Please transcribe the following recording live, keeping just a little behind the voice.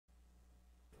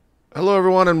Hello,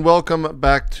 everyone, and welcome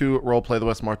back to RollPlay the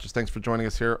West Marches. Thanks for joining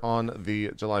us here on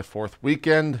the July 4th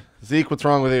weekend. Zeke, what's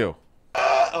wrong with you?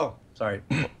 Oh, sorry.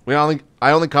 I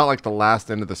only caught like the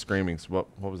last end of the screaming. So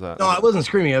what was that? No, I wasn't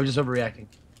screaming. I was just overreacting.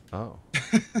 Oh.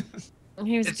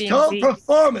 He was It's being called Zeke.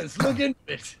 performance. Look into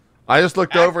it. I just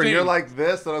looked over and Acting. you're like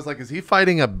this, and I was like, is he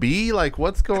fighting a bee? Like,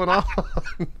 what's going on?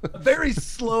 A very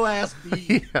slow ass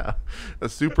beat. Yeah, a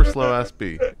super slow ass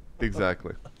bee.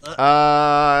 Exactly.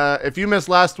 If you missed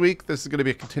last week, this is going to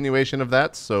be a continuation of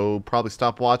that, so probably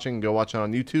stop watching and go watch it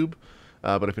on YouTube.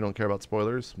 But if you don't care about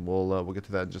spoilers, we'll get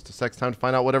to that in just a sec. It's time to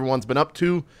find out what everyone's been up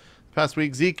to the past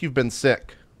week. Zeke, you've been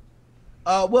sick.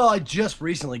 Well, I just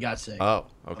recently got sick. Oh,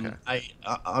 okay.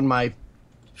 On my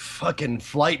fucking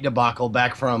flight debacle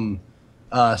back from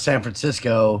San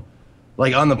Francisco,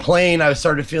 like on the plane, I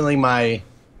started feeling my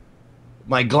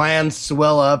glands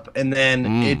swell up, and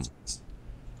then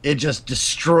it just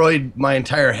destroyed my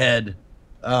entire head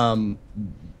when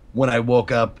I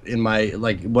woke up when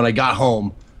I got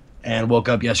home and woke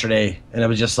up yesterday, and it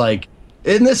was just like,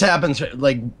 and this happens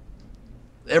like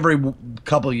every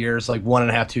couple years, like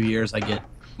 1.5, 2 years, I get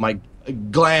my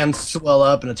glands swell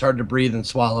up and it's hard to breathe and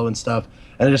swallow and stuff,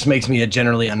 and it just makes me a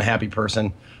generally unhappy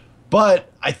person.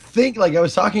 But I think, like, I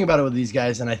was talking about it with these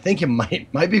guys, and I think it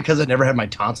might be because I never had my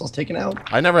tonsils taken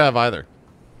out. I never have either.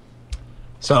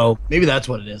 So maybe that's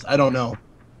what it is. I don't know.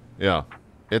 Yeah.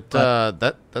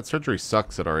 That surgery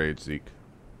sucks at our age, Zeke.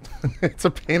 It's a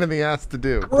pain in the ass to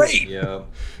do. Great. Yeah.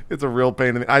 It's a real pain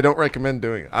in the I don't recommend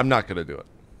doing it. I'm not going to do it.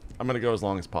 I'm going to go as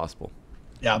long as possible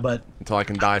Yeah, but until I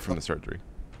can die from the surgery.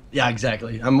 yeah,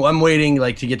 exactly. I'm waiting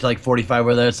like to get to like 45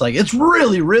 where it's like it's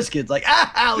really risky. It's like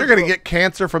You're going to get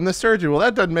cancer from this surgery. Well,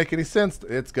 that doesn't make any sense.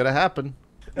 It's going to happen.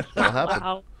 It'll happen.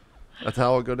 Wow. That's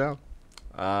how it'll go down.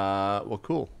 Well,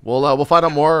 cool. We'll find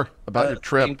out more about your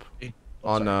trip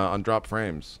on Drop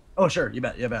Frames. Oh, sure. You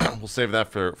bet. We'll save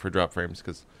that for Drop Frames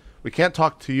because we can't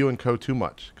talk to you and Co too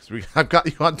much because I've got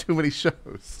you on too many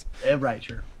shows. Yeah, right,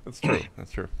 sure. That's true.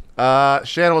 That's true.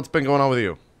 Shannon, what's been going on with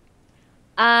you?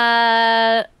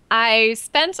 I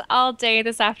spent all day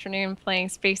this afternoon playing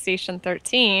Space Station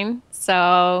 13,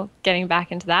 so getting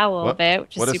back into that a little bit,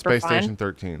 which is super What is Space fun. Station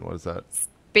 13? What is that?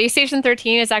 Space Station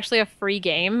 13 is actually a free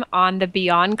game on the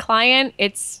Beyond client.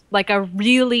 It's like a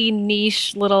really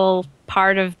niche little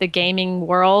part of the gaming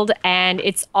world, and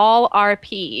it's all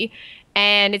RP.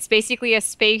 And it's basically a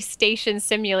space station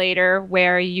simulator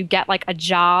where you get like a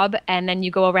job and then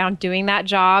you go around doing that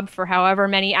job for however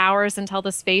many hours until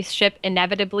the spaceship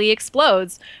inevitably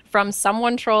explodes from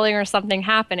someone trolling or something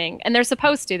happening. And they're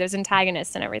supposed to. There's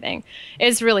antagonists and everything.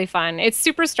 It's really fun. It's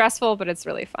super stressful, but it's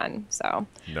really fun. So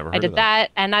I did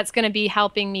that. And that's going to be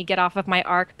helping me get off of my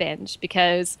ARC binge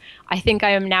because I think I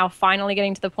am now finally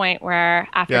getting to the point where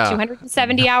after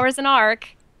 270 hours in ARC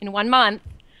in 1 month,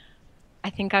 I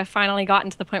think I've finally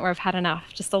gotten to the point where I've had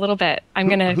enough, just a little bit. I'm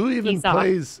gonna. Who even ease off.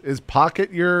 plays? Is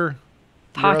Pocket your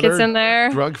Pocket's other in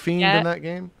there? drug fiend Yeah. in that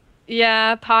game?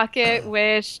 Yeah, Pocket,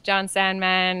 Wish, John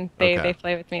Sandman. They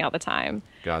play with me all the time.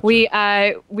 Gotcha.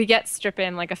 We get strip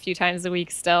in like a few times a week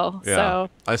still. Yeah. So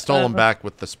I stole him back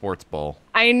with the sports ball.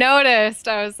 I noticed.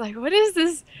 I was like, what is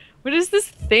this? What is this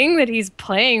thing that he's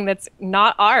playing that's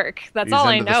not Arc? That's He's all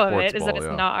I into the know of sports it is that ball, it's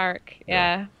yeah. not Arc.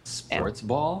 Yeah. Sports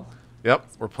ball? Yep,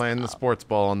 we're playing the sports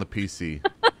ball on the PC.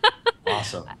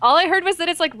 Awesome. All I heard was that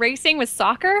it's like racing with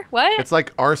soccer. What? It's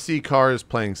like RC cars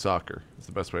playing soccer. It's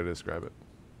the best way to describe it.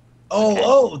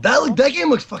 Oh, that game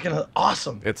looks fucking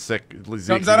awesome. It's sick. Zeke,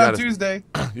 Comes out on Tuesday.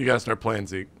 You gotta start playing,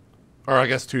 Zeke. Or I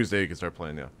guess Tuesday you can start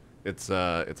playing. Yeah, it's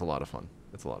a lot of fun.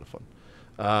 It's a lot of fun.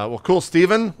 Well, cool,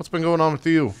 Steven, what's been going on with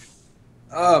you?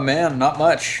 Oh man, not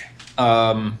much.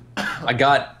 I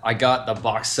got the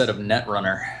box set of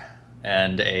Netrunner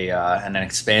and an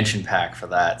expansion pack for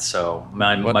that. So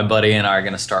my buddy and I are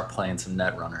gonna start playing some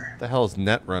Netrunner. What the hell is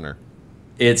Netrunner?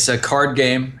 It's a card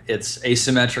game. It's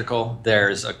asymmetrical.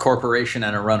 There's a corporation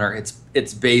and a runner.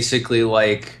 It's basically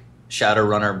like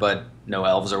Shadowrunner, but no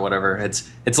elves or whatever.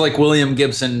 It's like William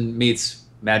Gibson meets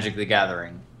Magic the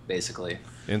Gathering, basically.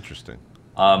 Interesting.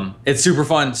 It's super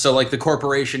fun. So like the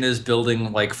corporation is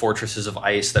building like fortresses of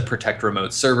ice that protect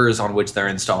remote servers on which they're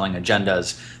installing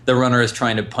agendas. The runner is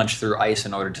trying to punch through ice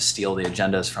in order to steal the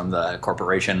agendas from the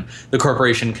corporation. The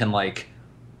corporation can like,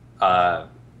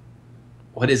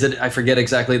 what is it? I forget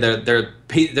exactly.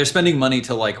 They're spending money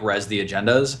to like res the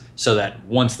agendas so that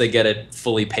once they get it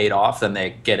fully paid off, then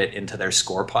they get it into their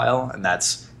score pile, and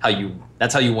that's how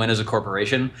you win as a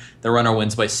corporation. The runner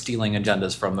wins by stealing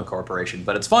agendas from the corporation,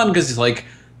 but it's fun because it's like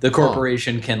the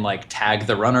corporation can like tag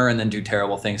the runner and then do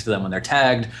terrible things to them when they're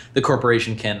tagged. The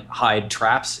corporation can hide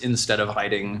traps instead of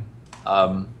hiding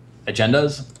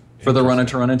agendas. for the runner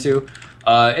to run into.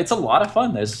 It's a lot of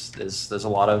fun. There's a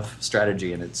lot of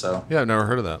strategy in it. So Yeah, I've never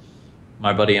heard of that.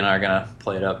 my buddy and I are gonna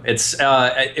play it up.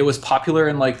 It was popular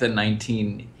in like the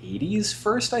 1980s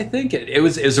first, I think. It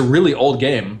was a really old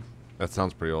game. That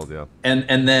sounds pretty old, yeah.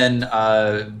 And then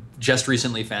just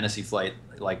recently Fantasy Flight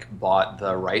like bought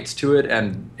the rights to it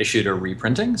and issued a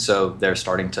reprinting, so they're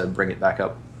starting to bring it back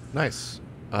up. Nice.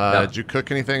 Yeah. Did you cook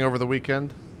anything over the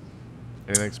weekend?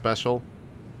 Anything special?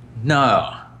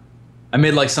 No. I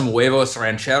made like some huevos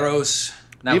rancheros.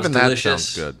 That Even was that delicious.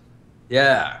 sounds good.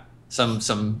 Yeah.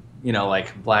 Some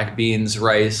like black beans,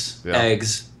 rice, Yeah.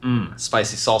 eggs,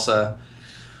 spicy salsa.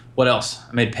 What else?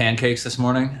 I made pancakes this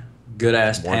morning. Good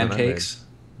ass More than I pancakes.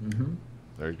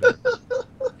 There you go.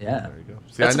 Yeah. There you go.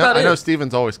 See, That's I know about it.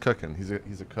 Steven's always cooking. He's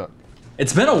a cook.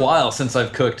 It's been a while since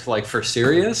I've cooked like for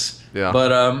serious. Yeah.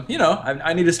 But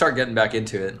I need to start getting back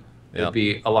into it. Yeah. It'd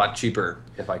be a lot cheaper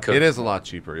if I cooked. It is a lot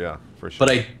cheaper, yeah, for sure.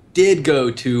 But I did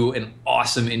go to an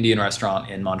awesome Indian restaurant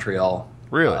in Montreal.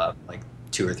 Really? Like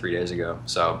 2 or 3 days ago.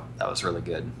 So that was really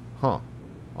good. Huh.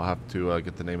 I'll have to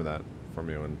get the name of that from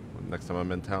you next time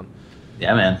I'm in town.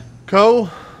 Yeah, man. Co,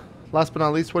 last but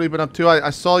not least, what have you been up to? I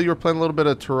saw you were playing a little bit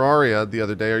of Terraria the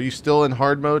other day. Are you still in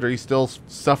hard mode? Are you still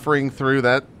suffering through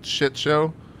that shit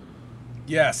show?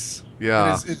 Yes.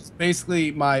 Yeah. It's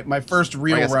basically my first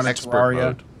real I guess run of expert Terraria.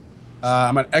 mode.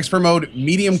 I'm on expert mode,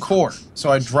 medium core,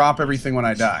 so I drop everything when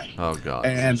I die. Oh, God.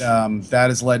 And that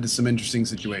has led to some interesting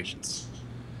situations.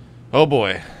 Oh,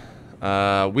 boy.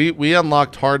 We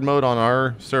unlocked hard mode on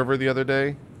our server the other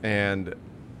day, and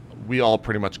we all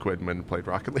pretty much quit and went and played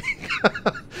Rocket League.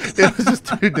 It was just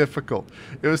too difficult.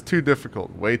 It was too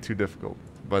difficult. Way too difficult.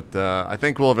 But I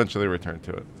think we'll eventually return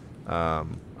to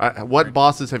it. What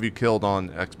bosses have you killed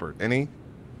on expert? Any?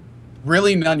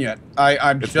 Really, none yet.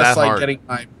 I'm It's just that like hard. getting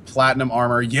my platinum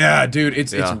armor. Yeah, dude,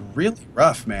 it's really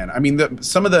rough, man. I mean,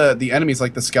 some of the enemies,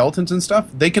 like the skeletons and stuff,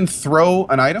 they can throw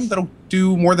an item that'll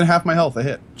do more than half my health a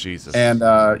hit. Jesus. And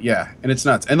yeah, and it's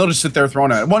nuts. And they'll just sit there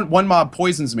throwing it. One mob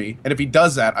poisons me, and if he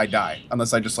does that, I die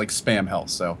unless I just like spam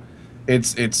health. So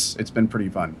it's been pretty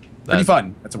fun. Pretty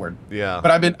fun. That's a word. Yeah.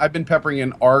 But I've been peppering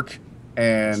in Arc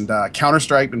and Counter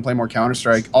Strike. Been playing more Counter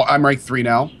Strike. I'm rank 3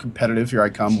 now. Competitive. Here I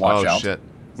come. Watch out. Oh, shit.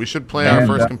 We should play our And,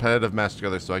 first competitive match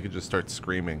together so I could just start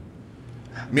screaming.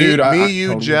 Me, Dude, you,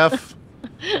 totally. Jeff,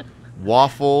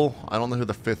 Waffle. I don't know who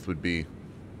the fifth would be.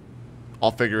 I'll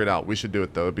figure it out. We should do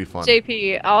it, though. It'd be fun.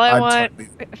 JP, all I I'm want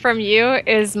totally- from you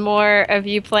is more of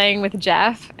you playing with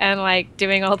Jeff and like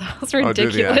doing all those do the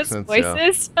ridiculous accents, yeah.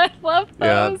 voices. I love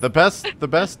those. Yeah, the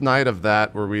best night of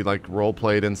that where we like role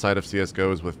played inside of CS:GO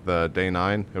was with Day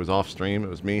 9. It was off stream. It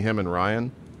was me, him, and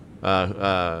Ryan,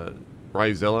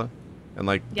 Ryzilla, and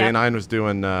like Yeah. Day 9 was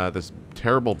doing this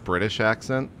terrible British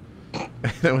accent.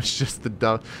 And it was just the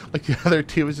dumb. Like the other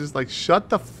team was just like, "Shut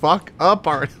the fuck up,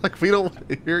 Art! Like we don't want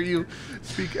to hear you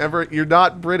speak ever. You're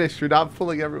not British. You're not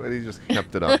fooling everyone." He just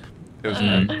kept it up. It was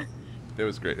great. It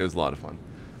was great. It was a lot of fun.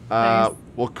 Nice.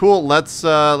 Well, cool. Let's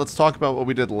talk about what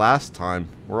we did last time.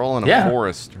 We're all in a Yeah.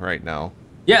 forest right now.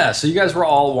 Yeah, so you guys were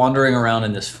all wandering around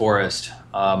in this forest.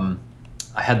 I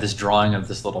had this drawing of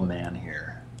this little man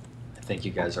here. I think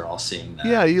you guys are all seeing that.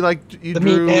 Yeah, you The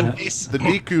drew meat man face. the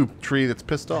Deku tree that's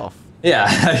pissed off. Yeah,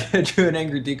 I drew an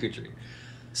angry Deku tree.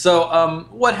 So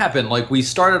what happened? Like we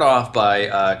started off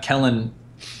by Kellen.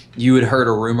 You had heard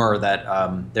a rumor that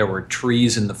there were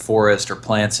trees in the forest or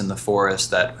plants in the forest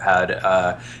that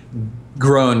had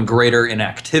grown greater in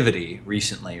activity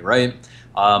recently, right?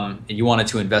 And you wanted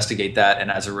to investigate that,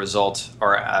 and as a result,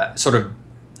 or sort of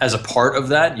as a part of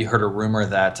that, you heard a rumor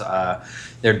that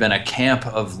there had been a camp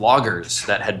of loggers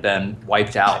that had been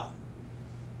wiped out,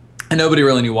 and nobody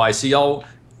really knew why. So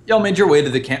y'all made your way to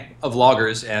the camp of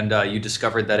loggers, and you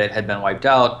discovered that it had been wiped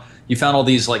out. You found all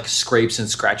these like scrapes and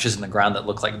scratches in the ground that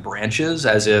looked like branches,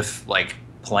 as if like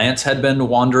plants had been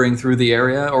wandering through the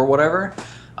area or whatever.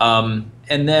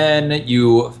 And then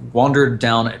you wandered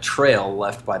down a trail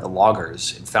left by the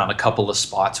loggers and found a couple of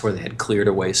spots where they had cleared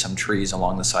away some trees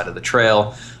along the side of the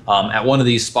trail. At one of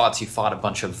these spots, you fought a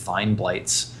bunch of vine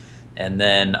blights. And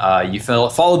then you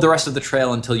followed the rest of the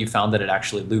trail until you found that it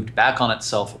actually looped back on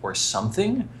itself or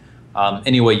something.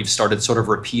 Anyway, you've started sort of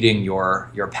repeating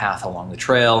your path along the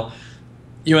trail.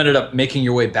 You ended up making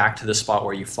your way back to the spot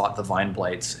where you fought the vine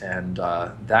blights, and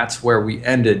that's where we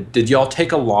ended. Did y'all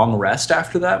take a long rest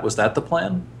after that? Was that the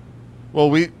plan? Well,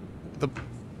 we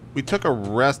took a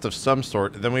rest of some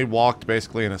sort, and then we walked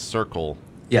basically in a circle,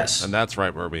 Yes. and that's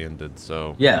right where we ended.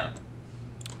 So Yeah.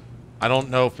 I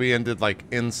don't know if we ended like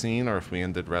in scene or if we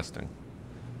ended resting.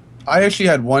 I actually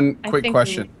had one I quick think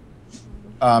question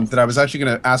that I was actually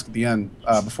going to ask at the end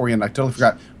before you end. I totally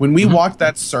forgot. When we walked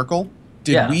that circle,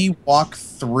 did we walk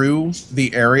through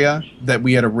the area that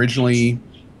we had originally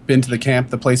been to the camp,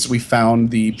 the place that we found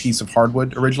the piece of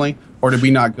hardwood originally, or did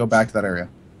we not go back to that area?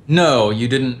 No, you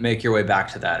didn't make your way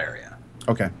back to that area.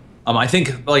 Okay. I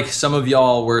think like some of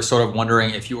y'all were sort of wondering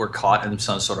if you were caught in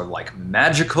some sort of like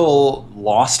magical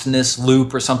lostness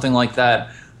loop or something like that.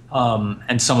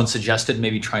 And someone suggested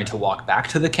maybe trying to walk back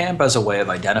to the camp as a way of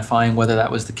identifying whether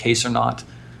that was the case or not.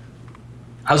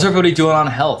 How's everybody doing on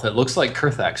health? It looks like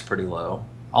Kurthak's pretty low.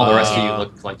 All the rest of you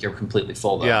look like you're completely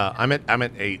full though. Yeah, I'm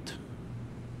at 8.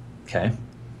 Okay.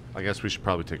 I guess we should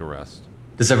probably take a rest.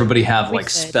 Does everybody have We like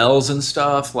could. spells and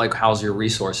stuff? Like how's your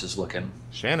resources looking?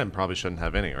 Shannon probably shouldn't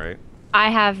have any, right? I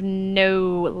have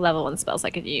no level 1 spells I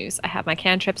could use. I have my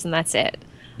cantrips and that's it.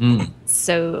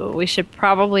 So we should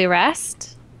probably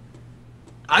rest.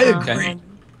 I agree. Um,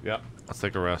 Yeah, let's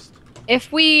take a rest.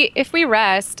 If we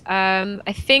rest,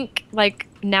 I think like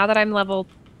now that I'm level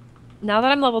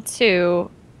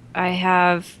 2, I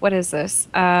have what is this?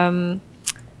 I've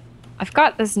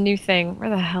got this new thing. Where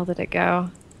the hell did it go?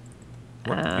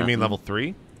 What, you mean level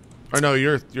 3? Or no,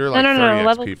 you're like No, 30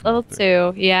 level XP from level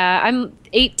 2. Yeah, I'm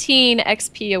 18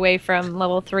 XP away from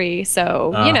level 3,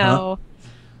 so you know.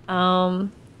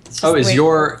 It's just Oh, the is way-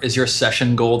 your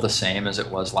session goal the same as it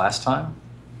was last time?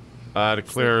 To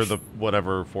clear the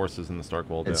whatever forces in the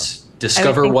Starkwold. It's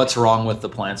discover think- what's wrong with the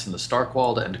plants in the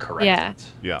Starkwold and correct Yeah. it.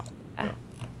 Yeah.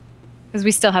 because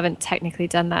we still haven't technically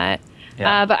done that.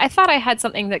 Yeah. But I thought I had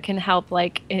something that can help,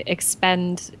 like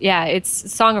expend. Yeah,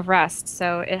 it's Song of Rest,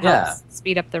 so it helps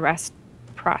speed up the rest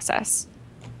process.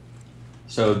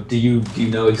 So do you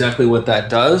know exactly what that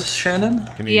does, Shannon?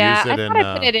 Can you Yeah, use it I in? thought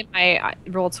I put it in my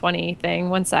Roll20 thing.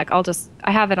 One sec,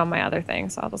 I have it on my other thing,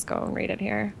 so I'll just go and read it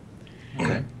here.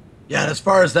 Okay. Yeah, and as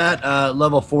far as that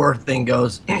level 4 thing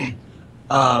goes,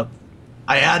 I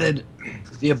added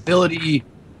the ability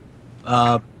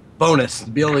bonus, the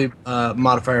ability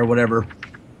modifier, whatever.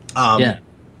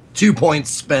 2 points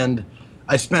spend.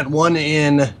 I spent 1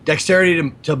 in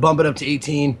dexterity to bump it up to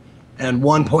 18, and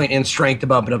 1 point in strength to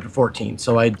bump it up to 14.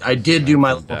 So I did do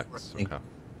my level 4 Dex. thing. Okay.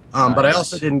 But I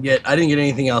also didn't get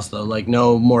anything else though, like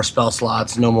no more spell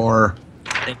slots, no more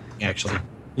anything, actually.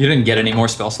 You didn't get any more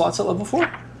spell slots at level 4?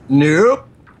 Nope.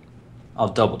 I'll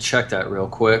double check that real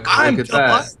quick. I'm Look at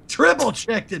that. triple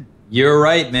checked it. You're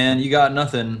right, man. You got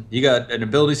nothing. You got an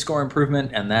ability score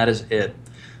improvement, and that is it.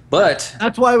 But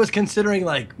That's why I was considering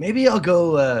like maybe I'll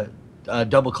go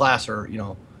double class or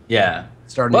yeah.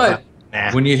 starting. But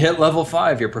Nah. when you hit level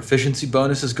 5, your proficiency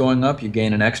bonus is going up. You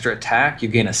gain an extra attack. You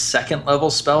gain a second level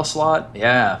spell slot.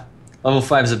 Yeah. Level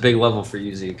 5 is a big level for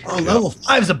you, Zeke. Oh, level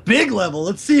 5 is a big level.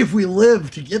 Let's see if we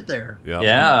live to get there. Yep.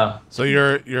 Yeah. So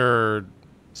your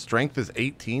strength is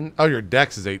 18. Oh, your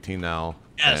dex is 18 now.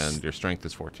 Yes. And your strength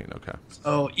is 14. Okay.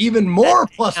 Oh, even more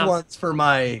plus Yeah. ones for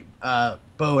my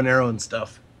bow and arrow and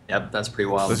stuff. Yep, that's pretty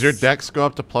wild. Does your dex go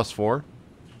up to +4?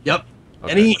 Yep.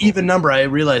 Okay, Any cool. even number, I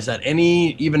realize that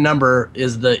any even number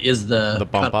is the The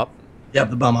bump up.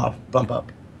 Yep, the bump up. Bump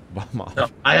off. No,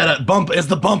 I had a bump. Is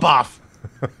the bump off?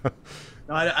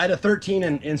 No, I had a 13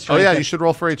 in Oh strength. yeah, you should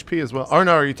roll for HP as well. Or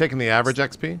no, are you taking the average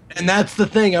XP? And that's the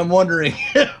thing. I'm wondering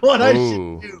what I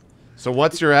Ooh. should do. So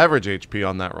what's your average HP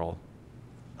on that roll?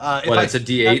 If What, I- it's a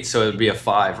D8, so it would be a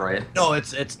 5, right? No,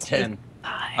 it's 10.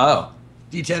 Oh.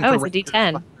 D10. Oh, for it's a regular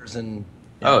D10. fighters and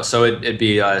Oh, so it'd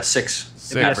be 6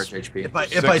 Six. average HP. if I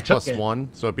 6 took plus it, 1,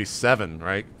 so it'd be 7,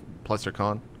 right? Plus your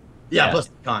con. yeah, Yeah. plus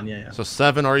con, yeah. So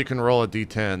 7, or you can roll a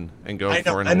D10 and go I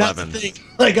know, for an and 11. that's the thing.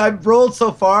 Like I've rolled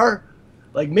so far,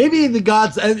 like maybe the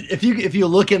gods. If you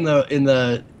look in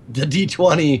the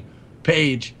D20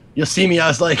 page, you'll see me. I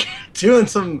was like doing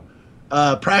some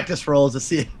practice rolls to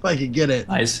see if I could get it.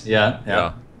 Nice. Yeah.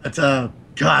 Yeah. That's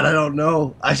God, I don't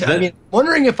know. I That- mean,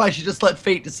 wondering if I should just let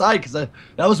fate decide because that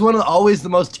was one of always the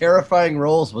most terrifying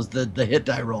rolls was the hit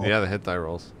die roll. Yeah, the hit die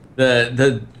rolls.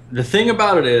 The thing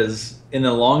about it is, in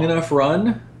a long enough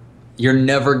run, you're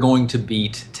never going to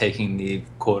beat taking the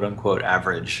quote unquote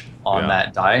average on Yeah.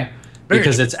 that die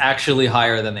because it's actually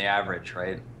higher than the average,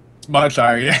 right? Much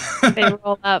higher, yeah. They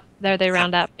roll up. There, they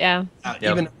round up. Yeah. Yep.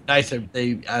 Even nicer,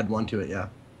 they add 1 to it. Yeah.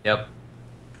 Yep.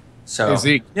 So Hey,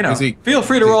 Zeke, you know, hey, Zeke, feel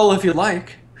free to Zeke. roll if you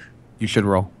like. You should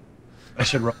roll. I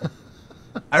should roll.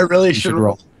 I really should should roll.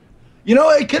 roll. You know,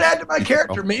 it could add to my should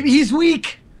character. roll. Maybe he's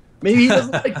weak. Maybe he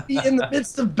doesn't like to be in the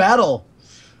midst of battle.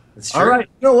 It's true. All right.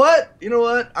 You know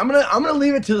what? I'm gonna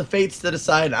leave it to the fates to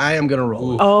decide. I am gonna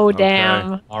roll. Ooh. Oh Okay.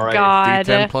 damn. All right. God.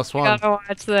 D10 plus 1. I gotta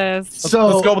watch this. So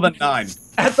Let's go with a 9.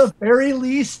 at the very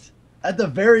least, I'll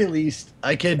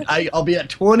be at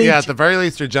 20. Yeah, at the very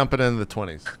least, you're jumping into the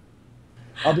 20s.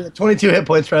 I'll be at 22 hit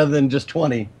points rather than just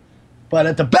 20. But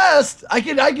at the best, I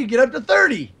could get up to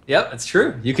 30. Yep, it's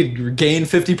true. You could gain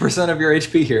 50% of your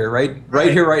HP here,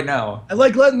 right here, right now. I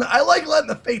like letting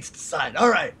the fates decide. All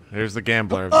right. Here's the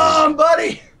gambler. Come on,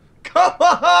 buddy. Come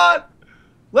on.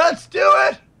 Let's do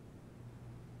it.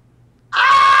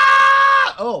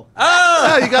 Ah! Oh.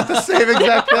 Ah, you got the same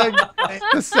exact thing.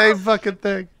 The same fucking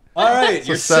thing. All right, So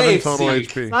you're 7 safe, total Zeke.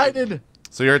 HP. Excited.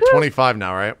 So you're at 25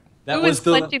 now, right? That Who was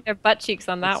was clenching their butt cheeks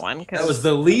on that one? that was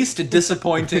the least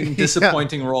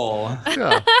disappointing roll.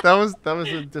 Yeah, that was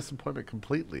a disappointment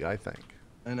completely, I think.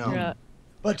 I know. Yeah.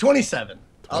 But 27.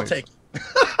 I'll take it.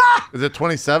 Is it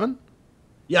 27?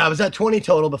 Yeah, I was at 20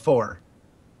 total before.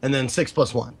 And then 6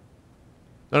 plus 1.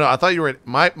 No, I thought you were at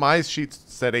my sheet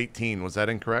said 18. Was that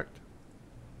incorrect?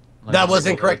 That was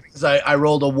incorrect because I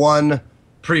rolled a 1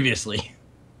 previously.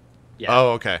 Yeah. Oh,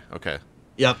 okay.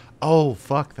 Yep. Oh,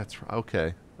 fuck, that's right.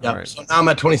 Okay. Yep. All right. So now I'm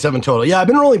at 27 total. Yeah, I've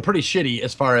been rolling pretty shitty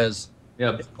as far as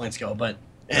Yep. points go, but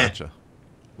Gotcha.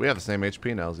 We have the same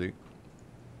HP now, Zeke.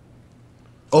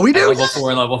 Oh, we do. Level 4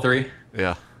 and level 3.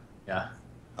 Yeah. Yeah.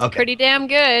 Okay. Pretty damn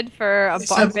good for a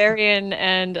 27. barbarian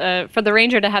and for the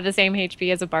ranger to have the same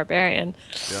HP as a barbarian.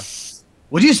 Yeah.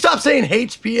 Would you stop saying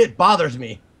HP? It bothers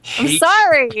me. I'm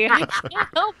sorry. I can't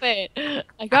help it.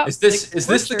 I got. Is this the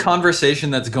tortured.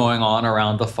 conversation that's going on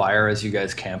around the fire as you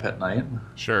guys camp at night?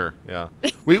 Sure. Yeah.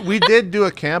 We did do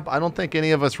a camp. I don't think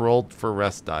any of us rolled for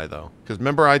rest die though, because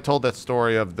remember I told that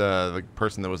story of the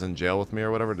person that was in jail with me or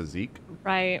whatever to Zeke.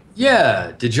 Right.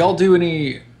 Yeah. Did y'all do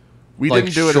any? We like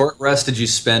didn't do short rest. Did you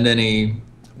spend any?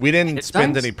 We didn't hit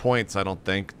spend dice? any points. I don't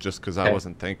think, just because I Okay.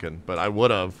 wasn't thinking, but I would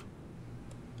have.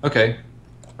 Okay.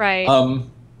 Right.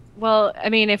 Well, I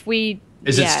mean, if we.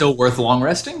 Is it still worth long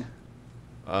resting?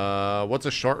 What's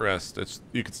a short rest?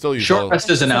 You could still use Short all- rest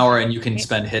is an hour, and you can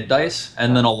spend hit dice,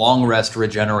 and then a long rest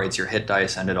regenerates your hit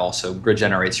dice, and it also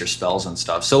regenerates your spells and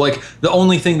stuff. So, like, the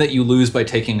only thing that you lose by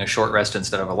taking a short rest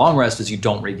instead of a long rest is you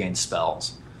don't regain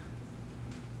spells.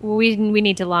 We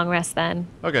need to long rest then.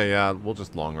 Okay, yeah, we'll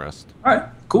just long rest. All right,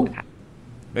 cool.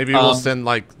 Maybe we'll send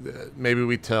maybe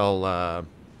we tell,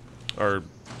 or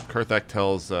Kurthak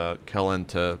tells Kellen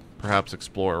to perhaps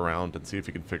explore around and see if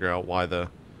he can figure out why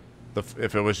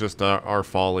if it was just our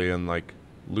folly and like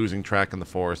losing track in the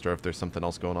forest, or if there's something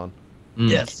else going on.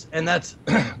 Yes, and that's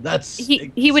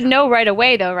He would know right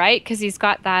away though, right? Because he's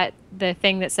got the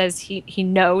thing that says he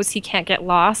knows he can't get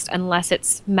lost unless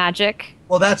it's magic.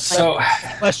 Well, that's So-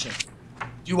 the question.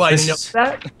 Do I This know is-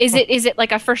 that? Is it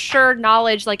like a for sure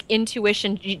knowledge, like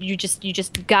intuition? You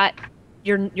just gut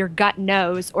your gut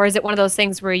knows, or is it one of those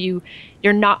things where you're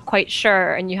not quite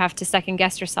sure and you have to second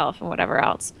guess yourself and whatever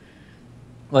else?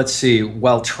 Let's see.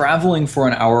 While traveling for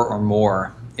an hour or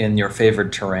more in your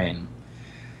favored terrain,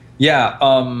 yeah,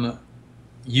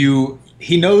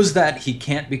 he knows that he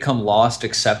can't become lost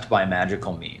except by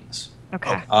magical means.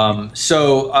 Okay.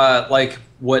 Like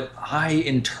what I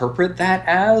interpret that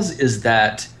as is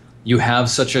that you have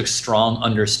such a strong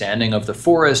understanding of the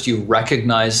forest, you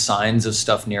recognize signs of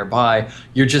stuff nearby,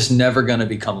 you're just never going to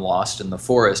become lost in the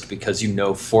forest because you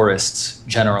know forests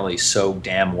generally so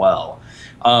damn well.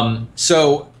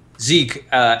 So Zeke,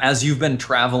 as you've been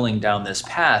traveling down this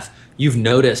path, you've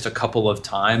noticed a couple of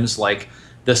times like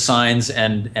the signs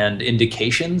and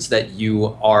indications that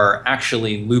you are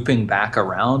actually looping back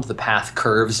around. The path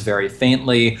curves very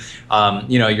faintly.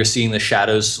 You're seeing the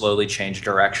shadows slowly change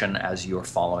direction as you're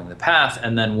following the path.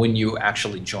 And then when you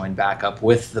actually join back up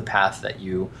with the path that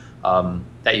you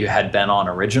had been on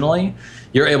originally,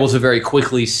 you're able to very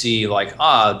quickly see like,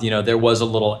 there was a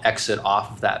little exit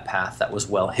off of that path that was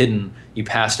well hidden. You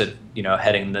passed it,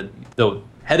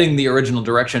 heading the original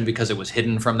direction because it was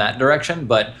hidden from that direction,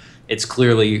 but it's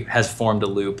clearly has formed a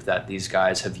loop that these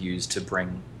guys have used to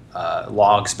bring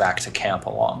logs back to camp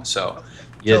along. So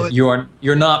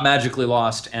you're not magically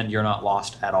lost, and you're not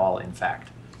lost at all, in fact.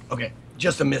 Okay,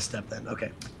 just a misstep then.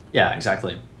 Okay. Yeah,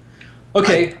 exactly.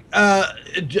 Okay.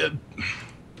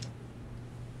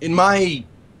 In my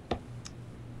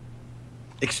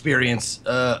experience,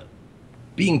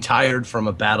 being tired from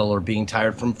a battle or being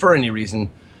tired for any reason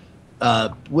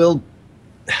will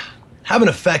have an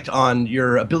effect on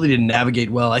your ability to navigate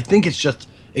well. I think it's just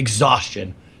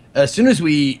exhaustion. As soon as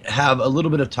we have a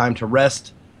little bit of time to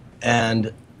rest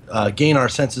and gain our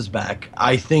senses back,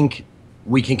 I think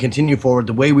we can continue forward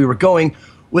the way we were going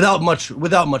without much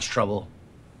trouble.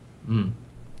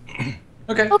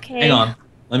 Okay. Okay. Hang on.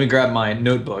 Let me grab my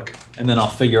notebook, and then I'll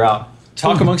figure out.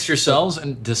 Talk amongst yourselves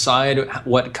and decide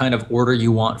what kind of order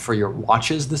you want for your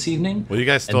watches this evening. Well, you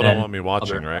guys still And don't then want me I'll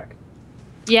watching, be right? back.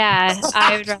 Yeah,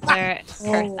 I would rather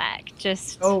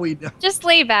Kurthak. We Just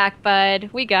lay back, bud.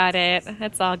 We got it.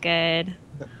 It's all good.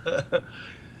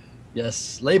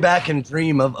 Yes, lay back and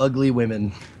dream of ugly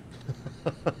women.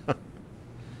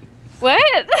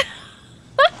 What?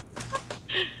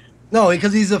 No,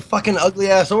 because he's a fucking ugly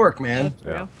ass orc, man.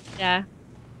 Yeah. Yeah.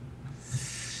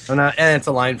 And it's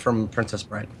a line from Princess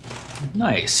Bride.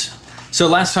 Nice. So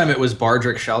last time it was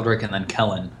Bardrick, Sheldrick, and then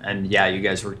Kellen. And yeah, you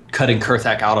guys were cutting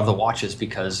Kurthak out of the watches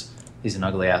because he's an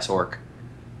ugly ass orc.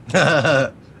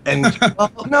 And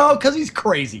no, because he's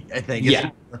crazy, I think. Is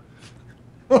Yeah.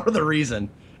 more the reason.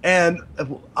 And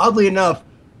oddly enough,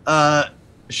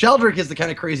 Sheldrick is the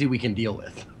kind of crazy we can deal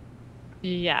with.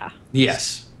 Yeah.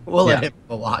 Yes. We'll let Yeah. him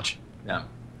go watch. Yeah.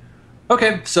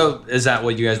 Okay, so is that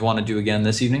what you guys want to do again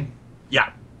this evening?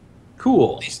 Yeah.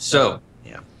 Cool. So,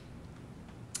 Yeah.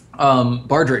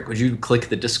 Bardrick, would you click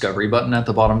the discovery button at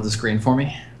the bottom of the screen for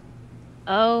me?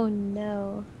 Oh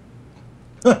no.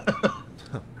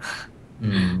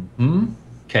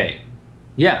 Okay.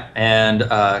 Yeah, and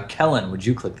Kellen, would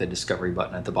you click the discovery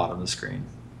button at the bottom of the screen?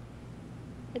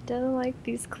 I don't like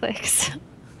these clicks.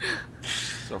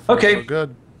 So far, Okay. so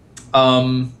good.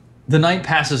 The night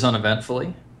passes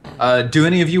uneventfully. Do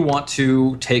any of you want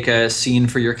to take a scene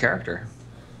for your character?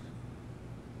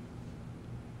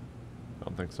 I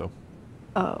don't think so.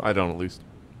 Oh, I don't, at least.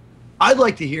 I'd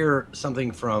like to hear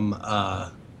something from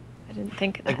I didn't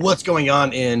think of that. like what's going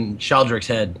on in Sheldrick's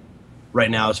head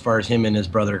right now as far as him and his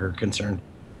brother are concerned.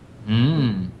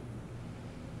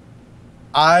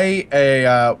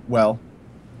 Well,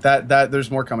 that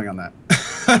there's more coming on that.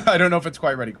 I don't know if it's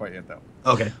quite ready quite yet though.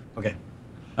 Okay.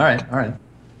 All right.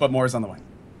 But more is on the way.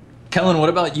 Kellen, what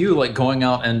about you? Like going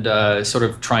out and sort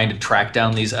of trying to track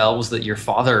down these elves that your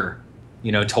father,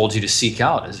 told you to seek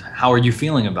out. How are you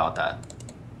feeling about that?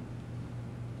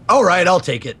 All right, I'll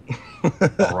take it.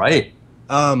 All right.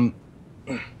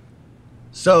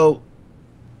 So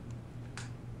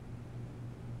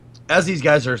as these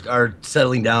guys are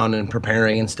settling down and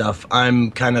preparing and stuff,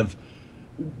 I'm kind of,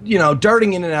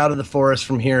 darting in and out of the forest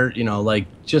from here, like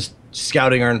just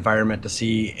scouting our environment to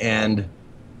see. And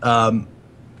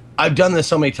I've done this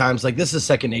so many times. Like, this is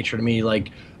second nature to me.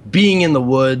 Like, being in the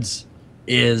woods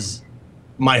is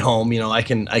my home. I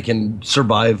can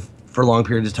survive for long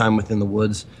periods of time within the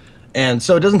woods. And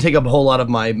so it doesn't take up a whole lot of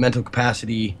my mental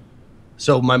capacity.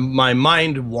 So my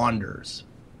mind wanders.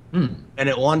 And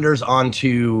it wanders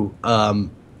onto,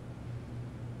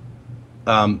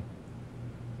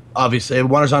 obviously, it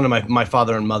wanders onto my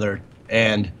father and mother.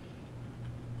 And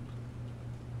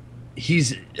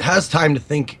has time to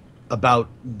think about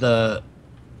the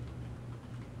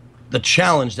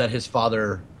challenge that his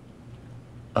father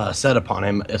set upon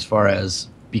him as far as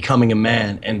becoming a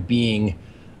man and being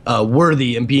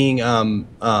worthy and being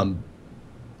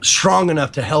strong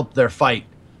enough to help their fight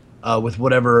with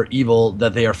whatever evil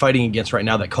that they are fighting against right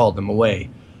now that called them away.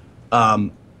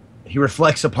 He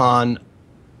reflects upon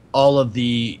all of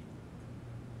the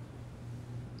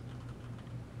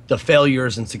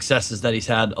failures and successes that he's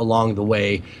had along the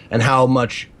way, and how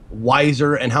much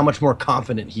wiser and how much more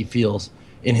confident he feels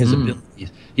in his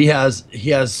abilities. He has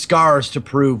scars to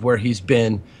prove where he's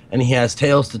been, and he has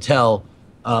tales to tell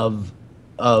of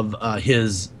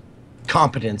his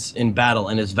competence in battle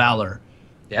and his valor.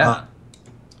 Yeah.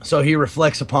 So he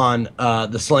reflects upon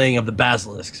the slaying of the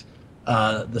basilisks,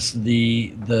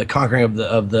 the conquering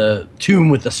of the tomb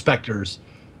with the specters,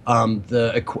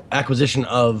 the acquisition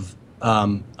of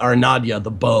our Nadia,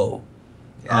 the bow.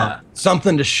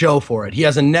 Something to show for it. He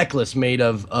has a necklace made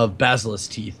of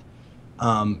basilisk teeth.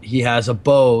 He has a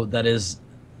bow that is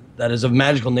of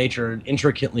magical nature,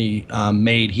 intricately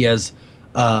made. He has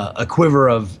a quiver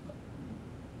of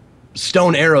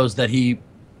stone arrows that he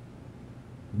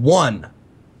won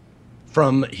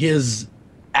from his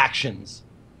actions.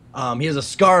 He has a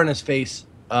scar on his face,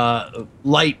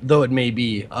 light though it may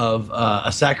be, of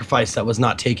a sacrifice that was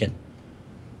not taken.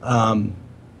 And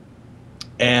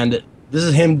this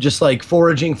is him just like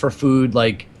foraging for food,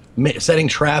 like setting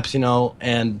traps,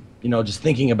 and just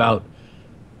thinking about,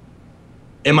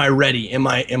 am I ready? Am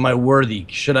I worthy?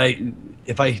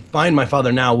 If I find my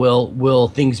father now, will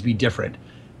things be different?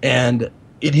 And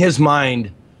in his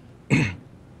mind,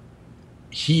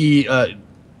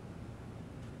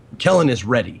 Kellen is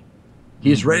ready.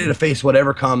 He is ready to face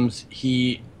whatever comes.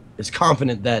 He is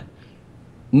confident that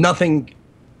nothing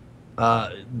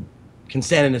can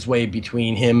stand in his way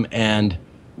between him and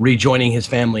rejoining his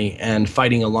family and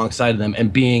fighting alongside of them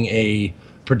and being a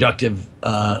productive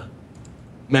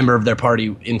member of their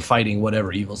party in fighting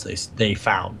whatever evils they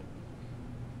found.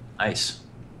 Nice.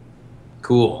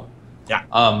 Cool. Yeah.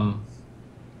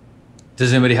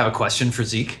 Does anybody have a question for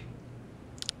Zeke?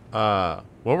 What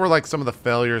were like some of the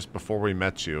failures before we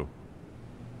met you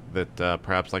that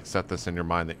perhaps like set this in your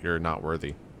mind that you're not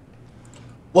worthy?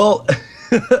 Well,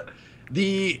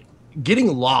 the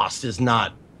getting lost is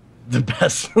not the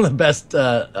best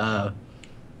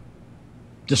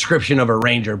description of a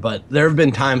ranger, but there have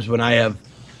been times when I have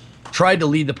tried to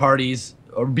lead the parties,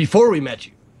 or before we met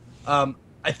you.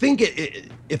 I think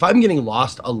if I'm getting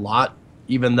lost a lot,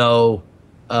 even though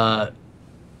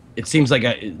it seems like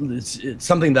it's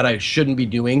something that I shouldn't be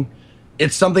doing,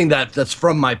 it's something that's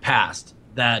from my past,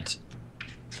 that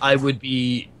I would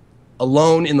be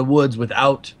alone in the woods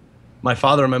without my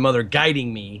father and my mother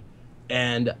guiding me,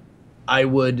 and I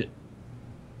would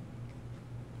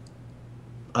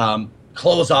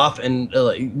close off and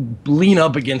lean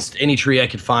up against any tree I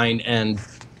could find, and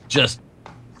just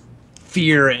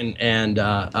fear and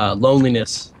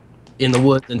loneliness in the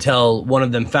woods until one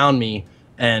of them found me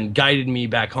and guided me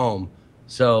back home.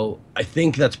 So I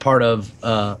think that's part of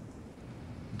the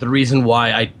reason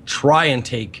why I try and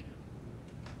take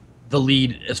the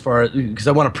lead, as far as, because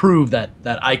I want to prove that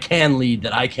I can lead,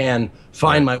 that I can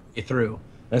find my way through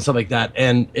and stuff like that.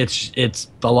 And it's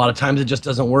a lot of times it just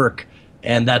doesn't work,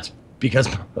 and that's because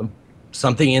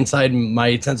something inside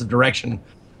my sense of direction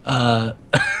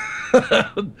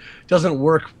doesn't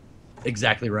work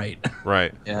exactly right.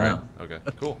 Right. Yeah. Right. Okay.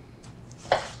 Cool.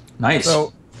 Nice.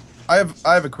 So, I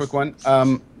have a quick one.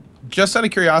 Just out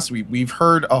of curiosity, we've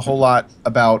heard a whole lot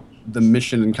about the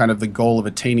mission and kind of the goal of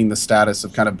attaining the status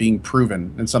of kind of being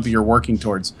proven and something you're working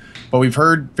towards, but we've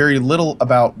heard very little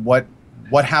about what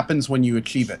happens when you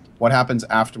achieve it. What happens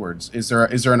afterwards? Is there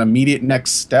an immediate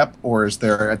next step, or is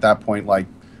there at that point, like,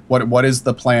 what is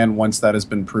the plan once that has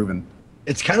been proven?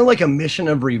 It's kind of like a mission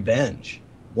of revenge.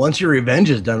 Once your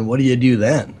revenge is done, what do you do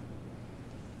then?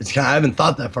 It's kind of, I haven't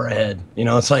thought that far ahead. You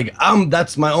know, it's like,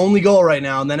 that's my only goal right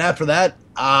now. And then after that,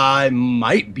 I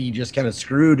might be just kind of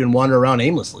screwed and wander around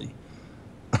aimlessly.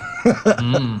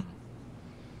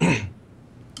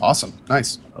 Awesome.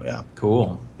 Nice. Oh, yeah.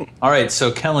 Cool. All right,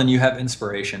 so Kellen, you have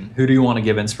inspiration. Who do you want to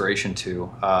give inspiration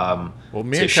to? Well,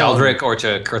 me to and Kellen, Shaldrick or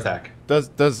to Kurthak?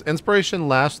 Does inspiration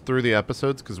last through the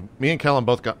episodes? Because me and Kellen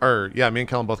both got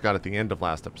at the end of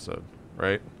last episode,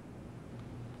 right?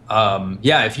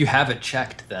 Yeah, if you have it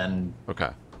checked, then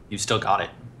Okay. you still got it.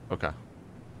 Okay.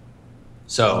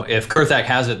 So if Kurthak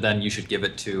has it, then you should give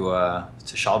it to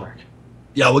Shaldrick.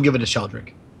 Yeah, we'll give it to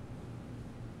Sheldrick.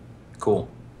 Cool.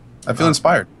 I feel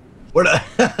inspired. There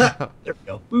we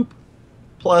go. Boop.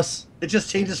 Plus, it just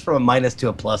changes from a minus to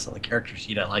a plus on the character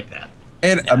sheet. I like that.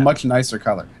 And a much nicer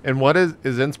color. And what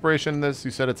is inspiration in this?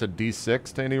 You said it's a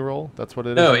D6 to any roll? That's what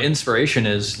it is? No, inspiration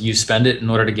is you spend it in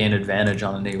order to gain advantage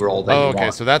on any roll that you okay,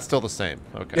 want. so that's still the same.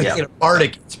 Okay. It's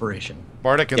Bardic inspiration.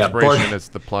 Bardic Yeah, inspiration is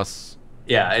the plus.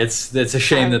 Yeah, it's a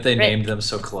shame that they named them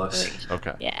so close.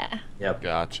 Okay. Yeah. Yep.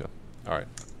 Gotcha. All right.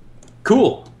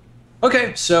 Cool.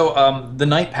 Okay, so the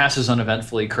night passes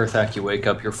uneventfully. Kurthak, you wake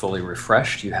up, you're fully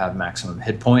refreshed. You have maximum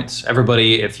hit points.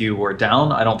 Everybody, if you were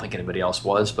down, I don't think anybody else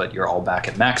was, but you're all back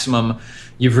at maximum.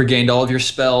 You've regained all of your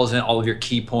spells and all of your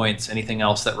key points, anything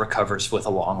else that recovers with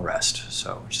a long rest.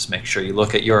 So just make sure you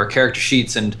look at your character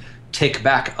sheets and take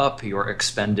back up your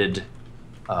expended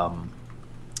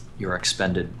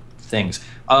things.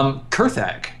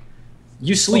 Kurthak,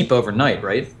 you sleep overnight,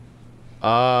 right?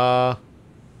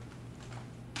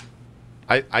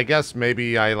 I guess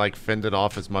maybe I like fend it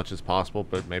off as much as possible,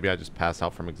 but maybe I just pass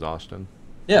out from exhaustion.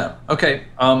 Yeah. Okay.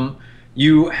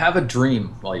 You have a dream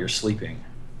while you're sleeping.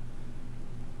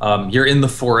 You're in the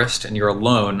forest and you're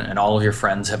alone, and all of your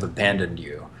friends have abandoned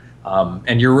you.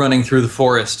 And you're running through the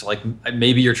forest, like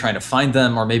maybe you're trying to find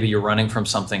them, or maybe you're running from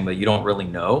something that you don't really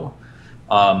know.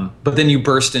 But then you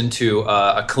burst into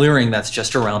a clearing that's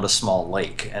just around a small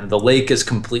lake, and the lake is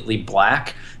completely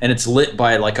black, and it's lit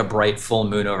by like a bright full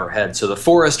moon overhead. So the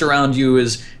forest around you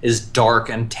is dark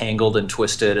and tangled and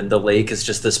twisted, and the lake is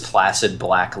just this placid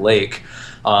black lake.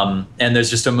 And there's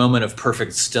just a moment of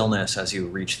perfect stillness as you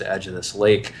reach the edge of this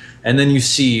lake, and then you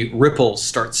see ripples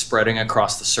start spreading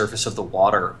across the surface of the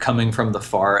water coming from the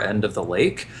far end of the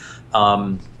lake,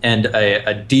 and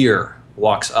a deer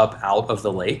walks up out of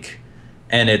the lake.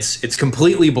 And it's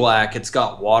completely black. It's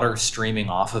got water streaming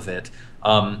off of it.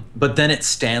 But then it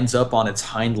stands up on its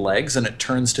hind legs and it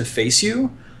turns to face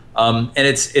you. And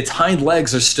its hind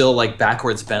legs are still like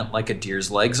backwards bent like a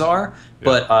deer's legs are. Yeah.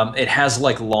 But it has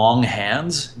like long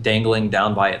hands dangling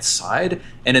down by its side.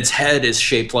 And its head is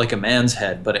shaped like a man's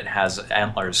head, but it has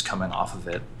antlers coming off of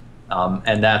it.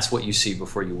 And that's what you see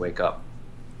before you wake up.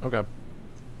 Okay.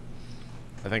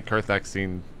 I think Kurthak's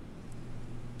seen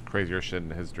crazier shit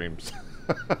in his dreams.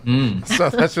 So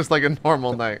that's just like a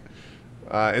normal night.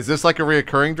 Is this like a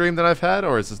reoccurring dream that I've had,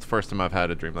 or is this the first time I've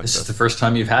had a dream like this? This is the first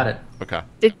time you've had it. Okay.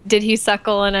 Did he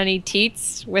suckle on any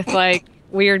teats with like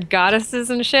weird goddesses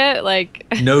and shit? Like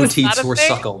No is that teats a were thing?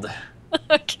 suckled.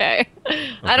 Okay.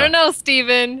 I don't know,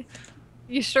 Steven.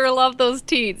 You sure love those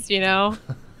teats, you know?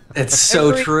 It's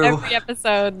so true. Every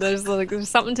episode, there's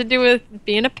something to do with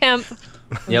being a pimp.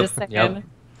 I'm just saying. Yep.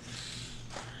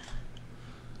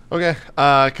 Okay.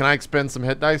 Can I expend some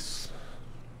hit dice?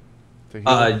 To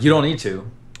heal? You don't need to.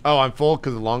 Oh, I'm full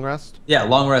because of long rest. Yeah,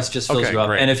 long rest just fills Okay, you up.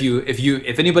 great. And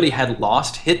if anybody had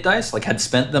lost hit dice, like had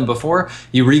spent them before,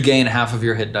 you regain half of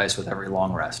your hit dice with every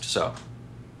long rest. So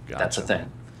that's a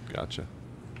thing. Gotcha.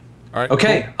 All right.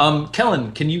 Okay,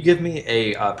 Kellen, can you give me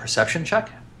a perception check?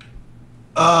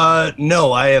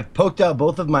 No, I have poked out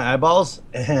both of my eyeballs,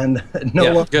 and no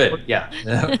Yeah, one. good.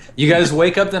 Yeah, you guys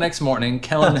wake up the next morning.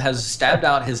 Kellen has stabbed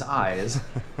out his eyes.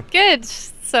 Good.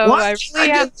 So Why I should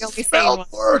really I am get the only sane spell one.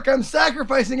 work? I'm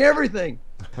sacrificing everything.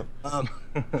 All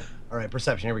right,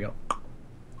 perception. Here we go.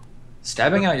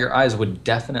 Stabbing out your eyes would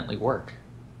definitely work.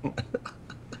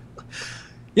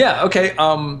 Yeah. Okay.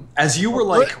 As you were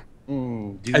like.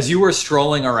 As you were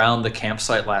strolling around the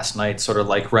campsite last night, sort of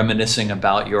like reminiscing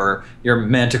about your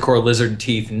manticore lizard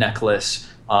teeth necklace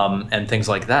and things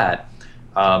like that,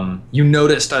 you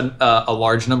noticed a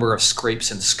large number of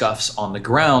scrapes and scuffs on the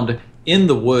ground in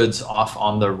the woods off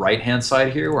on the right-hand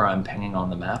side here where I'm pinging on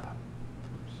the map.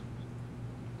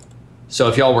 So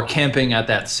if y'all were camping at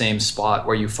that same spot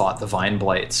where you fought the vine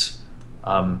blights,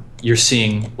 you're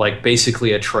seeing like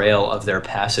basically a trail of their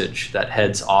passage that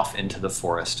heads off into the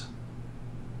forest.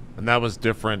 And that was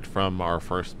different from our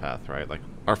first path, right? Like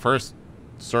our first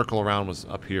circle around was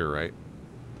up here, right?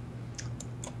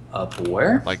 Up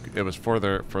where? Like it was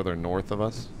further north of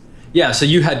us. Yeah, so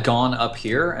you had gone up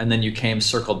here, and then you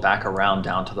circled back around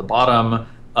down to the bottom,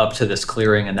 up to this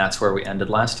clearing, and that's where we ended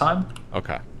last time.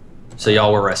 Okay. So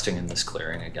y'all were resting in this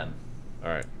clearing again. All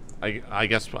right. I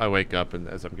guess I wake up, and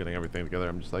as I'm getting everything together,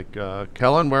 I'm just like,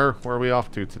 Kellen, where are we off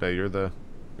to today? You're the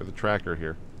tracker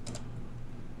here.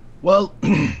 Well,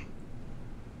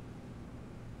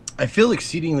 I feel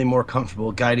exceedingly more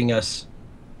comfortable guiding us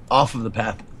off of the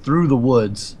path through the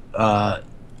woods. The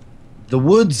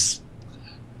woods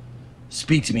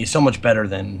speak to me so much better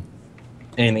than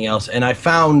anything else, and I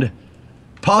found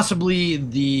possibly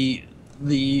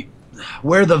the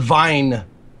where the vine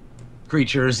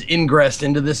creatures ingressed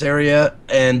into this area,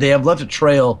 and they have left a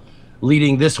trail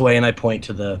leading this way. And I point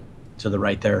to the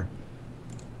right there.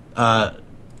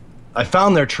 I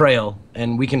found their trail,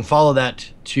 and we can follow that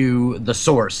to the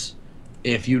source,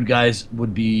 if you guys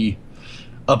would be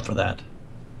up for that.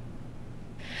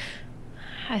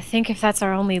 I think if that's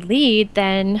our only lead,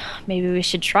 then maybe we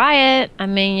should try it. I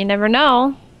mean, you never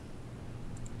know.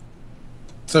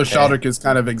 So Sheldrick is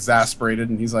kind of exasperated,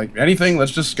 and he's like, anything,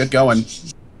 let's just get going.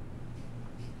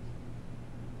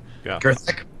 Yeah.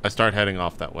 Gerthek? I start heading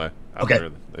off that way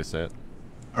after they say it.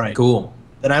 All right. Cool.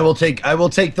 Then I will take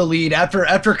the lead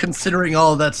after considering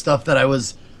all of that stuff that I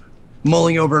was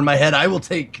mulling over in my head. I will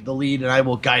take the lead, and I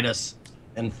will guide us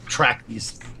and track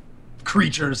these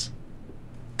creatures.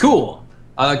 Cool.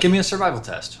 Give me a survival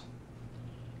test.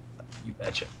 You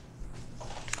betcha.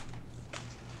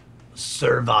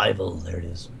 Survival. There it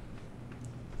is.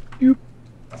 You.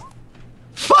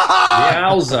 Fuck!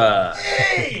 Yowza.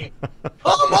 Hey!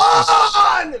 Come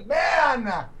on,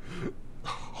 man!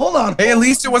 Hold on. Hey, at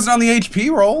least it wasn't on the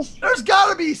HP roll. There's got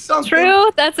to be something. True.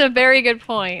 That's a very good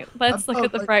point. Let's look I'm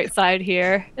at the like- bright side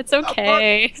here. It's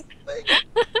okay.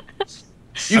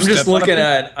 I'm just looking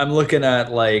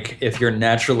at like if your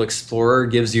natural explorer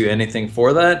gives you anything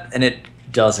for that, and it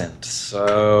doesn't.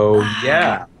 So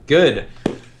yeah, good.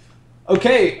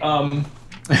 Okay.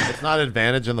 It's not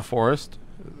advantage in the forest.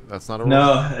 That's not a rule?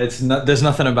 No, it's not. There's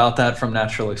nothing about that from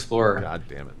natural explorer. God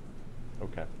damn it.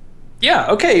 Okay.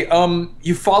 Yeah. Okay.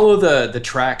 You follow the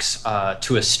tracks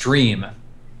to a stream,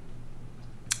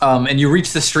 and you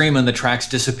reach the stream, and the tracks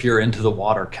disappear into the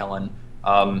water, Kellen.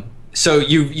 So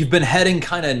you've been heading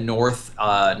kind of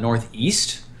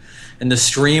northeast, and the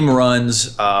stream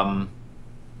runs. The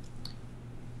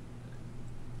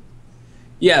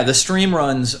stream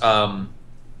runs.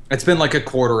 It's been like a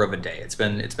quarter of a day. It's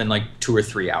been like 2 or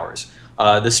 3 hours.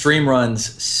 The stream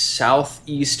runs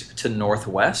southeast to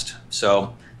northwest.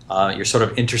 So you're sort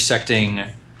of intersecting.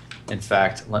 In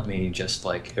fact, let me just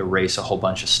like erase a whole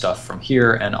bunch of stuff from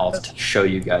here, and I'll show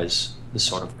you guys the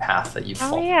sort of path that you Oh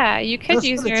follow. yeah, you could Just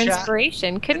use for the your chat.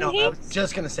 inspiration, couldn't I he? was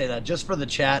just gonna say that just for the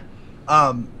chat.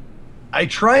 I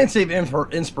try and save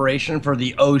inspiration for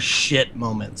the oh shit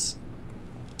moments.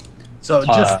 So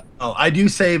just I do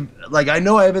save, like, I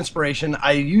know I have inspiration.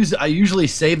 I usually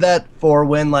save that for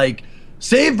when like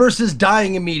save versus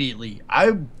dying immediately.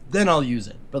 Then I'll use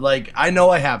it. But like I know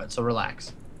I have it, so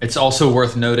relax. It's also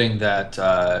worth noting that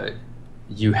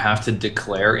you have to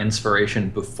declare inspiration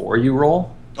before you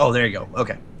roll. Oh, there you go.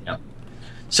 Okay. Yep.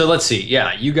 So let's see.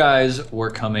 Yeah, you guys were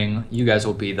coming. You guys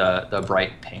will be the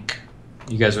bright pink.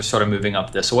 You guys are sort of moving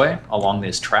up this way along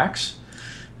these tracks,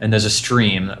 and there's a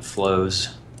stream that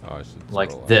flows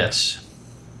like this.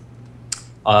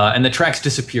 And the tracks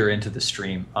disappear into the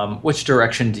stream. Which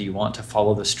direction do you want to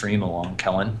follow the stream along,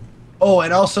 Kellen? Oh,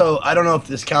 and also, I don't know if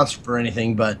this counts for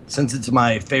anything, but since it's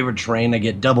my favorite terrain, I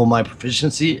get double my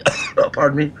proficiency.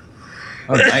 Pardon me.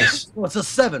 Oh, nice. Well, it's a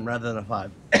 7 rather than a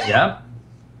 5. Yeah.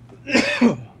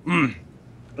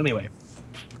 Anyway,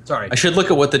 sorry. I should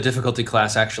look at what the difficulty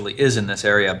class actually is in this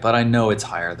area, but I know it's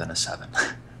higher than a 7.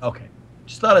 Okay.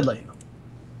 Just thought I'd let you know.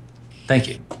 Thank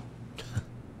you.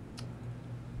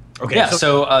 Okay. Yeah.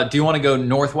 So, do you want to go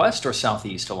northwest or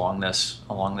southeast along this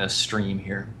stream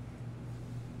here?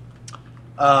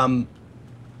 Do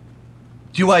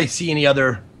I see any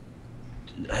other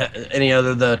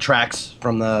the tracks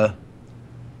from the?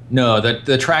 No,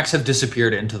 the tracks have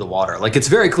disappeared into the water. Like, it's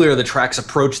very clear the tracks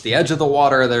approach the edge of the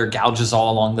water. There are gouges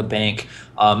all along the bank,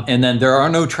 and then there are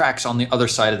no tracks on the other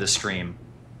side of the stream.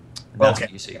 And that's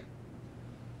what you see.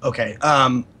 Okay.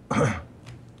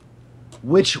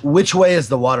 Which way is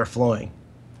the water flowing?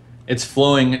 It's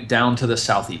flowing down to the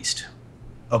southeast.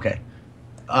 Okay.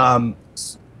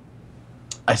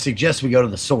 I suggest we go to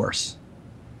the source.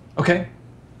 Okay.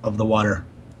 Of the water.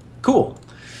 Cool.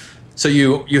 So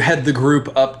you head the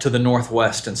group up to the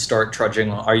northwest and start trudging.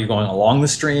 Are you going along the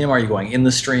stream? Are you going in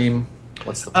the stream?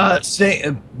 What's the plan? Stay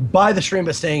by the stream,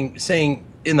 but staying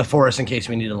in the forest in case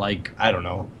we need to, like, I don't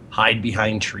know, hide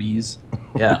behind trees.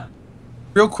 Yeah.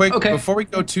 Real quick, before we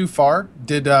go too far,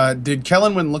 did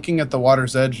Kellen, when looking at the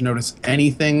water's edge, notice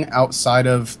anything outside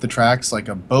of the tracks, like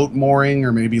a boat mooring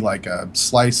or maybe like a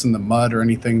slice in the mud or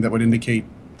anything that would indicate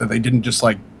that they didn't just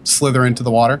like slither into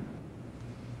the water?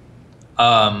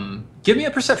 Give me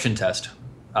a perception test,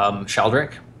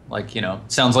 Shaldrick. Like, you know,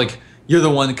 sounds like you're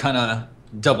the one kind of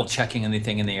double checking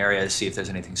anything in the area to see if there's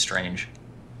anything strange.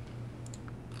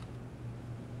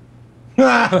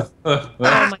 Oh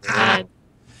my god.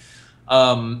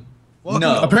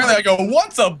 No. Apparently I go,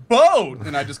 what's a boat?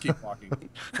 And I just keep walking.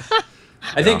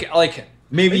 I think, like,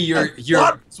 maybe you're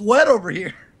It's wet over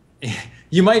here.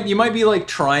 you might be like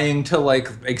trying to like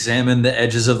examine the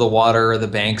edges of the water or the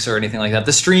banks or anything like that.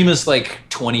 The stream is like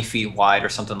 20 feet wide or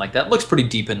something like that. It looks pretty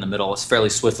deep in the middle. It's fairly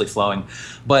swiftly flowing.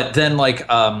 But then like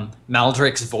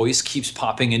Maldrick's voice keeps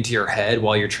popping into your head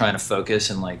while you're trying to focus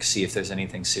and like see if there's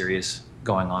anything serious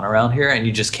going on around here, and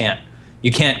you just can't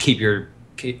keep your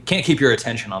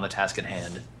attention on the task at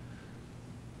hand.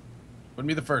 Wouldn't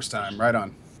be the first time. Right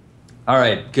on. All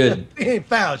right, good. We ain't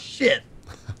found shit.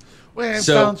 We ain't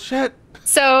found shit.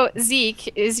 So,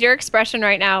 Zeke, is your expression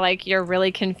right now like you're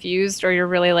really confused or you're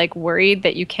really like worried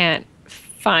that you can't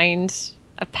find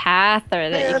a path or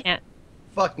that you can't?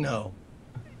 Fuck no.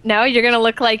 No, you're going to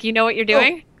look like you know what you're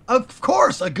doing? Oh, of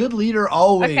course, a good leader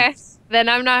always. Okay. Then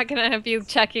I'm not going to be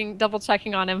double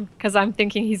checking on him because I'm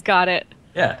thinking he's got it.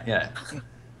 Yeah.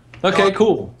 Okay,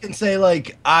 cool. I can say,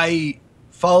 like, I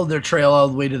followed their trail all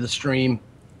the way to the stream.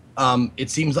 It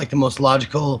seems like the most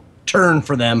logical turn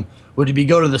for them would be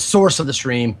go to the source of the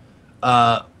stream,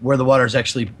 where the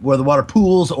water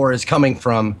pools or is coming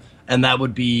from, and that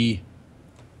would be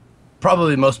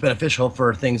probably most beneficial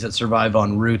for things that survive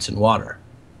on roots and water.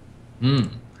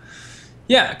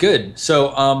 Yeah, good.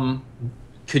 So,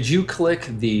 could you click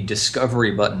the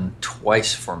discovery button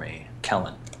twice for me,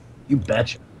 Kellen? You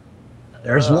betcha.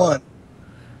 There's one.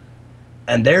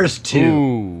 And there's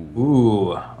two.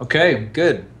 Ooh. Okay,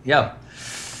 good. Yeah.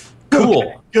 Cool.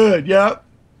 Okay, good, yeah.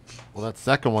 Well, that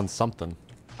second one's something.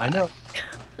 I know.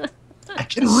 I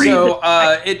can read So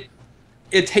it.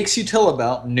 it takes you till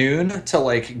about noon to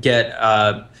like get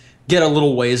a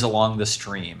little ways along the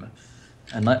stream,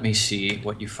 and let me see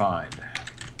what you find.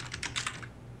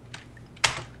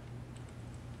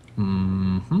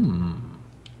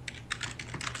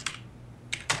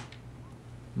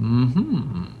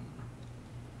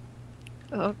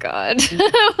 Oh, God.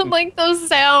 I don't like those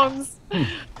sounds. I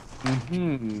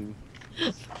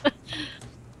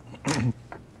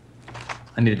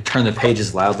need to turn the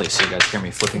pages loudly so you guys hear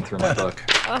me flipping through my book.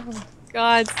 Oh,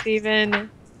 God, Steven.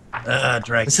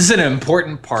 Drag. This is an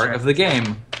important part of the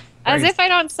game. As if I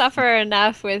don't suffer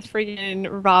enough with freaking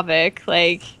Ravik.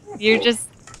 Like, you just...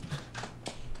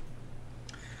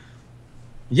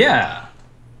 Yeah.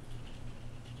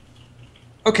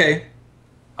 Okay.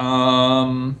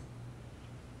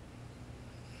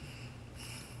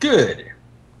 Good.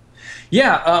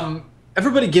 Yeah,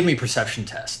 everybody give me perception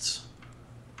tests.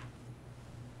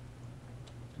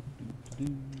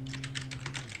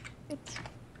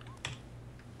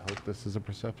 this is a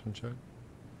perception check.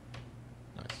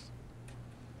 Nice.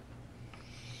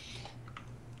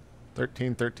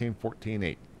 13, 13, 14,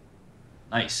 8.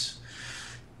 Nice.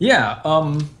 Yeah,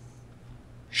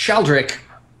 Shaldrick,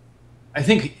 I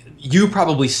think you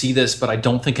probably see this, but I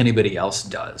don't think anybody else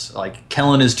does. Like,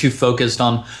 Kellen is too focused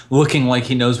on looking like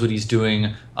he knows what he's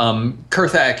doing.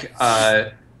 Kurthak,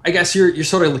 I guess you're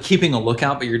sort of keeping a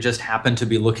lookout, but you just happen to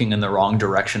be looking in the wrong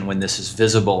direction when this is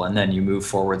visible, and then you move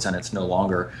forwards and it's no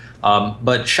longer.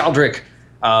 But Shaldrick,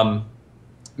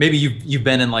 maybe you've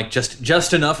been in like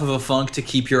just enough of a funk to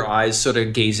keep your eyes sort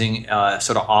of gazing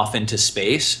sort of off into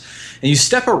space, and you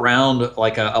step around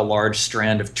like a large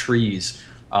strand of trees.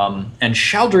 And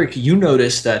Shaldrick, you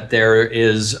notice that there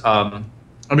is,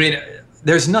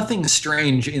 there's nothing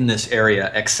strange in this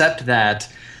area except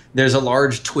that there's a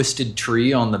large twisted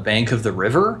tree on the bank of the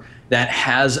river that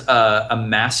has a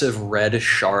massive red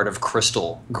shard of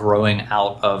crystal growing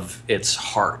out of its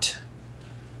heart.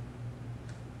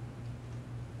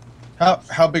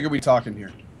 How big are we talking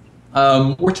here?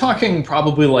 We're talking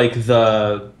probably like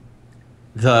the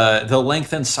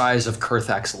length and size of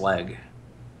Kurthak's leg.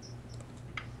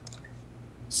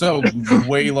 So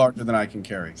way larger than I can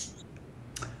carry.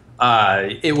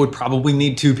 It would probably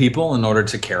need 2 people in order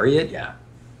to carry it, yeah.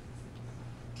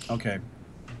 Okay.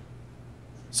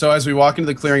 So as we walk into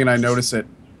the clearing and I notice it,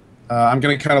 I'm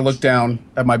going to kind of look down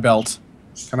at my belt,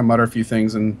 kind of mutter a few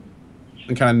things and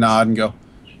kind of nod and go,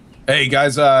 "Hey,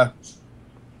 guys, that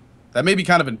may be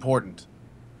kind of important."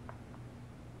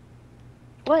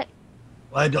 What?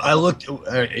 I looked.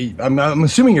 I'm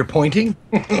assuming you're pointing.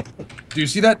 Do you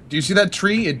see that? Do you see that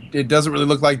tree? It doesn't really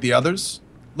look like the others.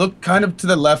 Look kind of to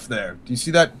the left there. Do you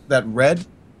see that red?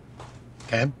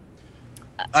 Okay.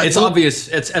 It's obvious.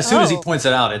 It's as soon as he points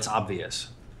it out, it's obvious.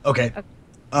 Okay.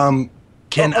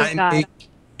 Can I make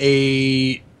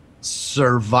a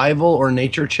survival or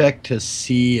nature check to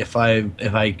see if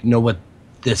I know what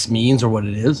this means or what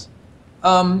it is?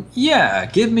 Yeah.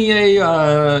 Give me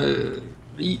a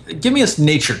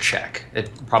nature check. It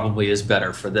probably is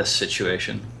better for this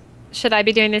situation. Should I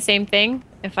be doing the same thing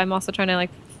if I'm also trying to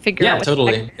like figure out? Yeah,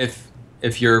 totally.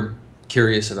 If you're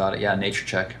curious about it, yeah, nature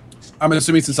check. I'm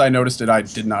assuming since I noticed it, I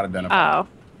did not identify. Oh.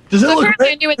 Does it So look apparently I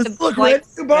red? knew what Does the it look blank red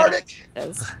to Bardic?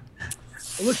 is.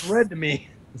 It looks red to me.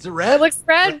 Is it red? It looks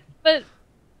red, but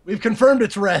We've confirmed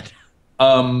it's red.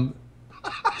 Shaldrick,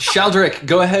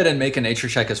 go ahead and make a nature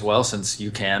check as well, since you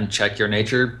can check your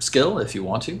nature skill if you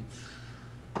want to.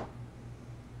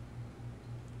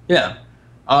 Yeah.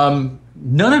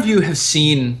 None of you have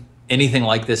seen anything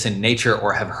like this in nature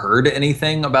or have heard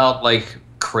anything about like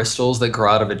crystals that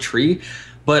grow out of a tree,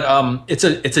 but it's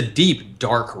a deep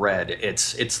dark red.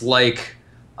 It's like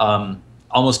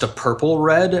almost a purple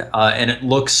red, and it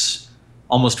looks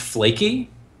almost flaky.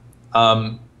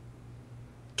 Kellen,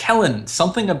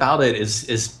 something about it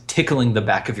is tickling the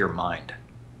back of your mind.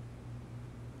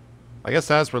 I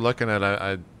guess as we're looking at it,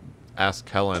 I'd ask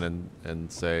Kellen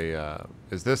and say,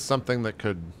 is this something that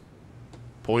could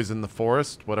poison the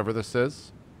forest, whatever this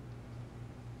is?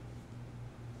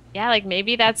 yeah, like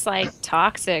maybe that's like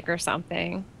toxic or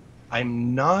something.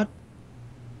 I'm not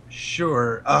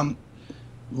sure.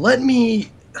 Let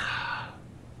me.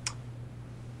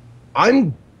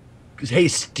 Hey,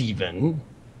 Steven.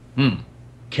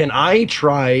 Can I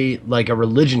try like a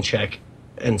religion check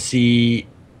and see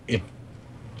if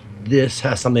this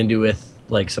has something to do with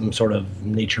like some sort of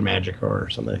nature magic or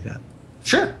something like that?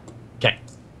 Sure. Okay.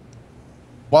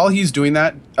 While he's doing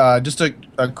that, just a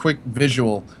quick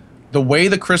visual. The way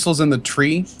the crystal's in the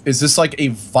tree, is this like a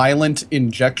violent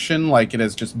injection? Like it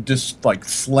has just like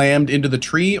slammed into the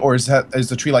tree? Or is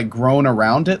the tree like grown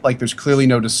around it? Like there's clearly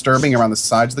no disturbing around the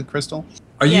sides of the crystal?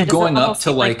 Are Yeah, you does it going up almost to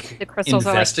seem like like the crystals are,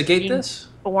 like, investigate being this?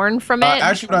 Born from it.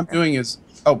 Actually, what I'm doing is...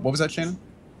 Oh, what was that, Shannon?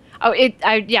 Oh,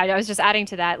 I was just adding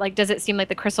to that. Like, does it seem like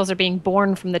the crystals are being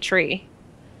born from the tree?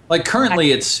 Like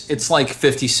currently it's like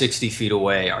 50, 60 feet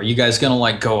away. Are you guys going to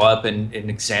like go up and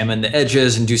examine the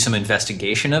edges and do some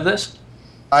investigation of this?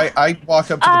 I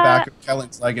walk up to the back of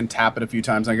Kellen's leg and tap it a few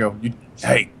times. I go,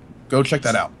 hey, go check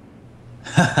that out.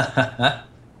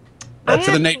 That's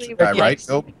for the nature guy, right?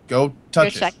 Go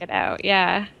touch it. Check it out.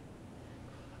 Yeah.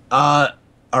 All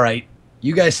right.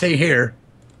 You guys stay here,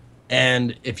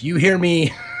 and if you hear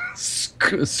me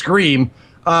scream,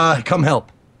 come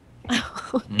help.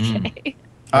 Okay.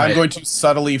 I'm going to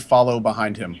subtly follow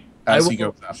behind him as he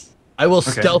goes up. I will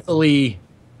stealthily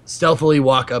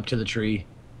walk up to the tree.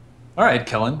 All right,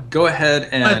 Kellen, go ahead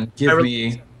and give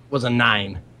me... Was a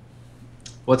 9.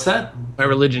 What's that? My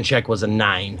religion check was a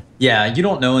 9. Yeah, you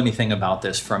don't know anything about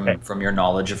this from your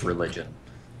knowledge of religion.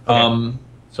 Okay.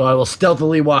 So I will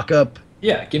stealthily walk up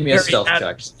Yeah, give me a stealth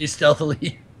check.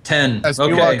 Stealthily. 10. As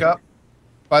okay. we walk up,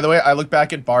 by the way, I look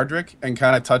back at Bardrick and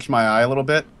kind of touch my eye a little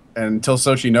bit until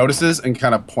Sochi notices and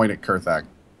kind of point at Kurthak.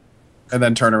 And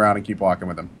then turn around and keep walking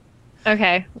with him.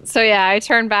 Okay. So yeah, I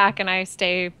turn back and I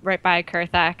stay right by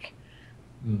Kurthak.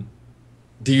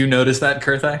 Do you notice that,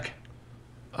 Kurthak?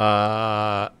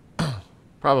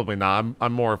 Probably not.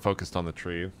 I'm more focused on the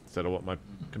tree instead of what my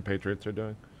compatriots are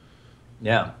doing.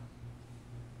 Yeah.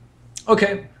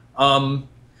 Okay.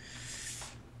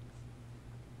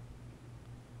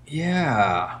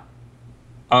 Yeah.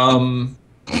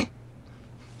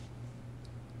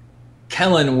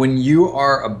 Kellen, when you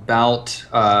are about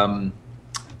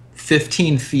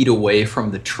 15 feet away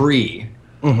from the tree,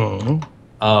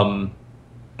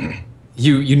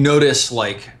 you notice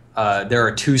like there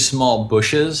are two small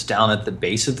bushes down at the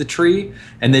base of the tree,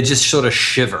 and they just sort of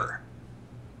shiver.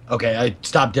 Okay, I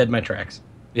stopped dead in my tracks.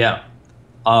 Yeah.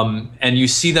 And you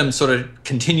see them sort of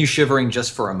continue shivering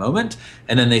just for a moment,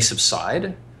 and then they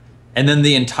subside, and then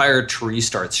the entire tree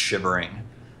starts shivering.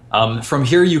 From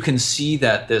here, you can see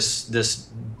that this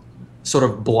sort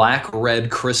of black-red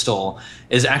crystal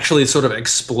is actually sort of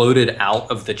exploded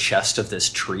out of the chest of this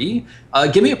tree.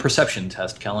 Give me a perception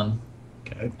test, Kellen.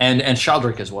 Okay. And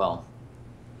Shaldrick as well.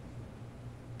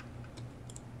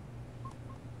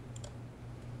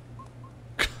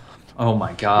 Oh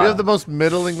my god. We have the most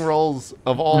middling rolls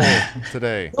of all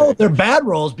today. Oh, they're bad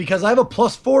rolls because I have a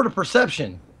 +4 to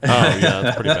perception. Oh, yeah,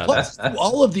 that's pretty bad. Plus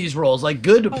all of these rolls, like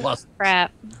good to plus.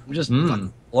 Crap. I'm just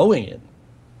fucking blowing it.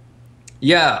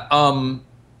 Yeah,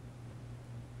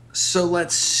 so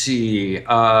let's see.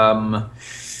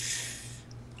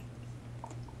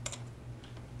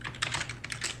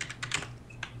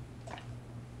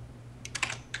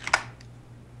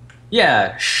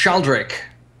 Yeah, Shaldrick.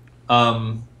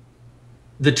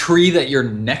 The tree that you're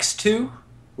next to,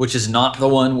 which is not the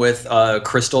one with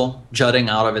crystal jutting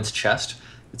out of its chest.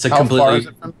 It's a How completely. far is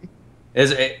it from me?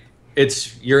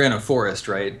 It's you're in a forest,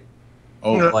 right?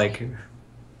 Oh, Like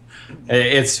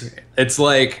it's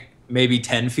like maybe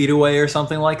 10 feet away or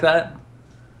something like that.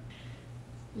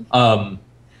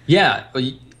 Yeah,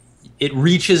 it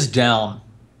reaches down,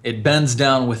 it bends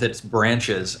down with its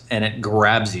branches, and it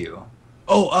grabs you.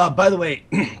 Oh, by the way,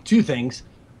 two things.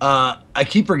 I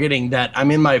keep forgetting that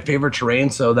I'm in my favorite terrain,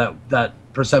 so that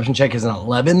perception check is an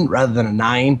 11 rather than a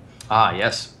 9. Ah,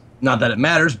 yes. Not that it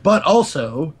matters, but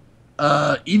also,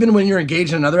 even when you're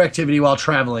engaged in another activity while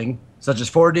traveling, such as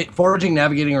foraging,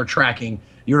 navigating, or tracking,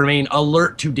 you remain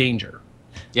alert to danger.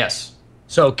 Yes.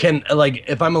 So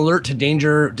if I'm alert to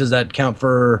danger, does that count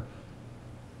for,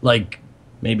 like,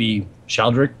 maybe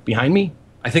Shaldrick behind me?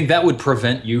 I think that would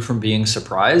prevent you from being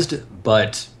surprised,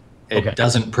 but it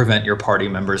doesn't prevent your party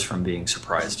members from being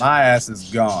surprised. my ass is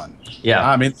gone. Yeah.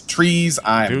 I'm in trees.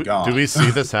 I'm gone. Do we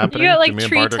see this happening? You got Do like me and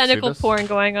tree Bardrick see tentacle this? porn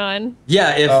going on.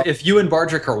 Yeah, if you and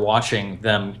Bardrick are watching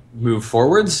them move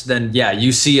forwards, then yeah,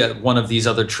 you see one of these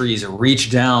other trees reach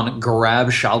down, grab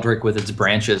Shaldrick with its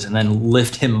branches, and then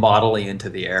lift him bodily into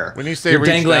the air. When you say You're reach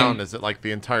dangling, down, is it like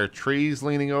the entire tree's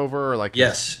leaning over? Or like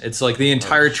yes, it's like the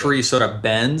entire tree sort of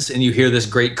bends, and you hear this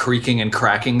great creaking and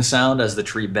cracking sound as the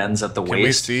tree bends at the Can we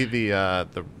waist. see the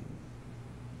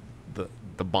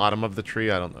bottom of the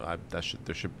tree? I don't know.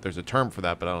 There's a term for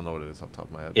that, but I don't know what it is off the top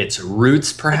of my head. Its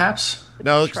roots, perhaps?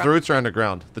 No, the roots are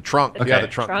underground. The trunk. Okay. Yeah, the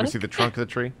trunk. Can we Trunk? see the trunk of the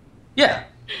tree? Yeah.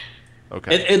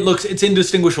 Okay. It's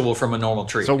indistinguishable from a normal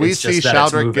tree. So we It's see just that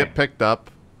it's Shaldrick moving. get picked up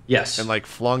Yes. and like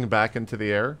flung back into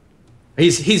the air.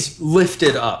 He's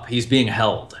lifted up. He's being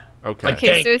held. Okay.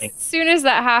 Okay, so as soon as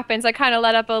that happens, I kind of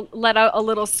let out a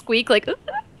little squeak, like,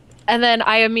 and then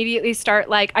I immediately start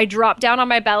I drop down on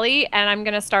my belly, and I'm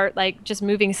gonna start just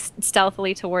moving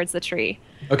stealthily towards the tree.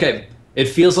 Okay. It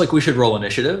feels like we should roll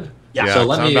initiative. Yeah, So I'm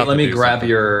let about to me do grab something.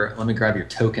 your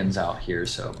tokens out here.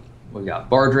 So we've got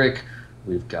Bardrick,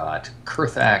 we've got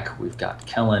Kurthak, we've got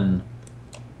Kellen,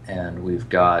 and we've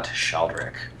got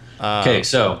Shaldrick. Okay,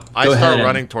 so I go ahead start and-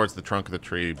 running towards the trunk of the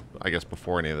tree, I guess,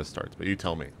 before any of this starts. But you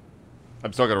tell me.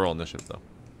 I'm still gonna roll initiative though.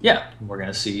 Yeah, we're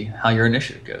gonna see how your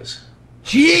initiative goes.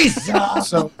 Jesus!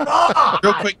 So,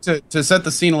 real quick to set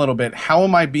the scene a little bit, how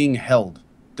am I being held?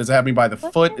 Does it have me by the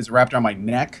foot? Is it wrapped around my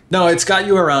neck? No, it's got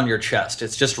you around your chest.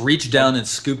 It's just reached down and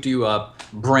scooped you up.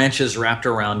 Branches wrapped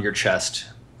around your chest.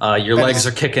 Your legs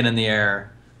are kicking in the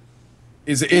air.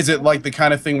 Is it like the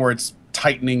kind of thing where it's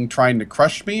tightening, trying to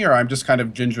crush me, or I'm just kind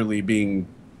of gingerly being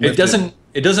lifted?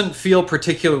 It doesn't feel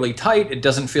particularly tight. It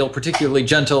doesn't feel particularly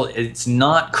gentle. It's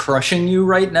not crushing you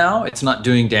right now. It's not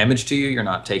doing damage to you. You're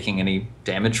not taking any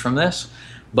damage from this.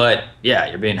 But yeah,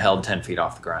 you're being held 10 feet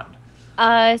off the ground.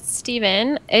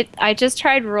 Steven, I just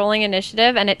tried rolling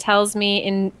initiative and it tells me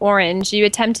in orange you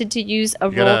attempted to use a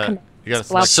You roll gotta- command. you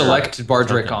gotta Well, Select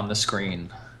Bardrick Token. on the screen.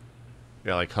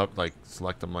 Yeah, like hook, like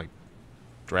select them, like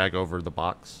drag over the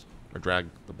box or drag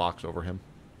the box over him.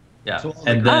 Yeah, So-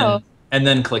 and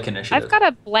then click initiative. I've got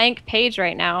a blank page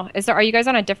right now. Are you guys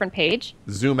on a different page?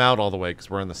 Zoom out all the way because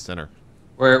we're in the center.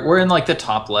 We're in like the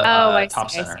top left, I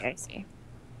top see, center. I see.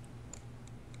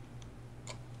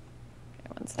 Okay,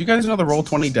 one Do you second. guys know the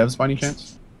Roll20 devs by any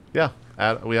chance? Yeah,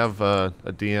 we have a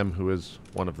DM who is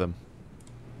one of them.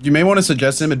 You may want to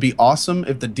suggest him. It'd be awesome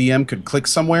if the DM could click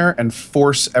somewhere and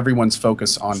force everyone's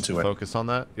focus onto it. Focus on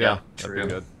that. Yeah, that'd true. be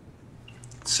good.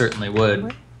 Certainly would.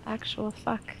 What actual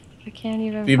fuck? I can't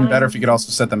even. It'd be even better if find- you could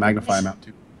also set the magnify amount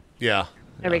too. Yeah.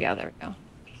 There we go. There we go.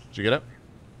 Did you get it?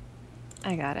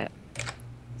 I got it.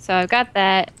 So I've got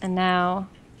that, and now,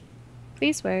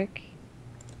 please work.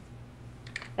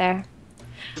 There.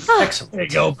 Excellent. There you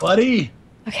go, buddy.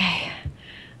 Okay.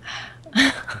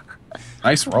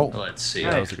 Nice roll. Let's see.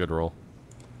 That was a good roll.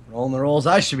 Rolling the rolls.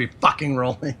 I should be fucking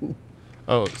rolling.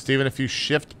 Oh, Steven, if you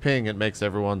shift ping, it makes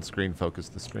everyone's screen focus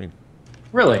the screen.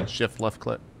 Really? Shift left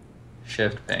click.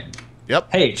 Shift ping.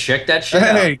 Yep. Hey, check that shit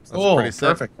out. Hey, cool. pretty sick.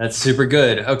 Perfect. That's super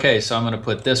good. Okay, so I'm going to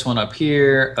put this one up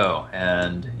here. Oh,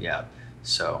 and yeah.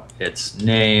 So its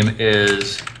name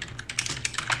is.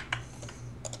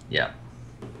 Yeah.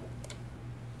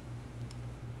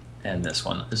 And this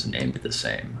one is named the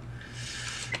same.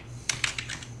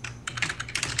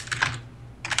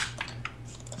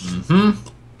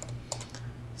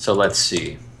 So let's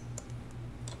see.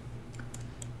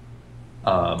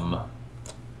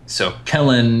 So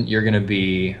Kellen, you're going to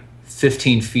be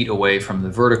 15 feet away from the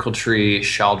vertical tree.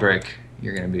 Shaldrick,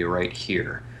 you're going to be right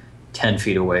here, 10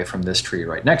 feet away from this tree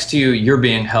right next to you. You're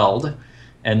being held.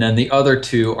 And then the other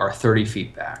two are 30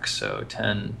 feet back. So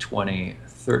 10, 20,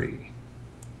 30.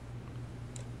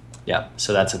 Yeah,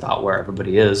 so that's about where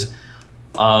everybody is. These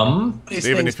Steven,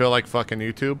 you things- feel like fucking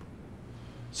YouTube?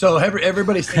 So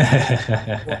everybody's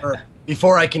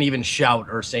before I can even shout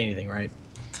or say anything, right?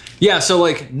 Yeah, so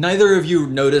like neither of you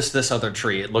noticed this other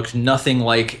tree. It looked nothing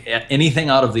like anything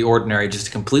out of the ordinary, just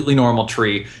a completely normal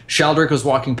tree. Shaldrick was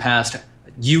walking past.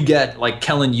 You get, like,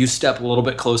 Kellen, you step a little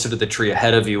bit closer to the tree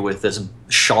ahead of you with this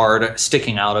shard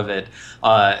sticking out of it.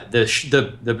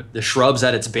 The shrubs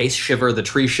at its base shiver, the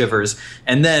tree shivers,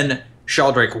 and then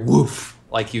Shaldrick, woof,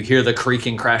 like you hear the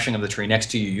creaking, crashing of the tree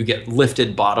next to you. You get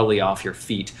lifted bodily off your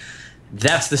feet.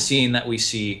 That's the scene that we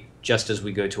see just as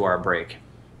we go to our break.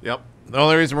 Yep. The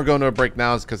only reason we're going to a break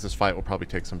now is because this fight will probably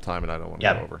take some time, and I don't want to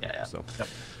Yeah, go over. yeah. So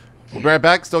we'll be right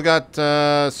back. Still got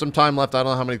some time left. I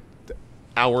don't know how many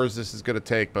hours this is going to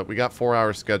take, but we got 4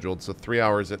 hours scheduled, so 3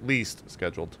 hours at least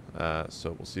scheduled.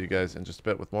 So we'll see you guys in just a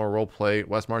bit with more role play.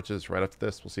 West Marches right after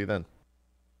this. We'll see you then.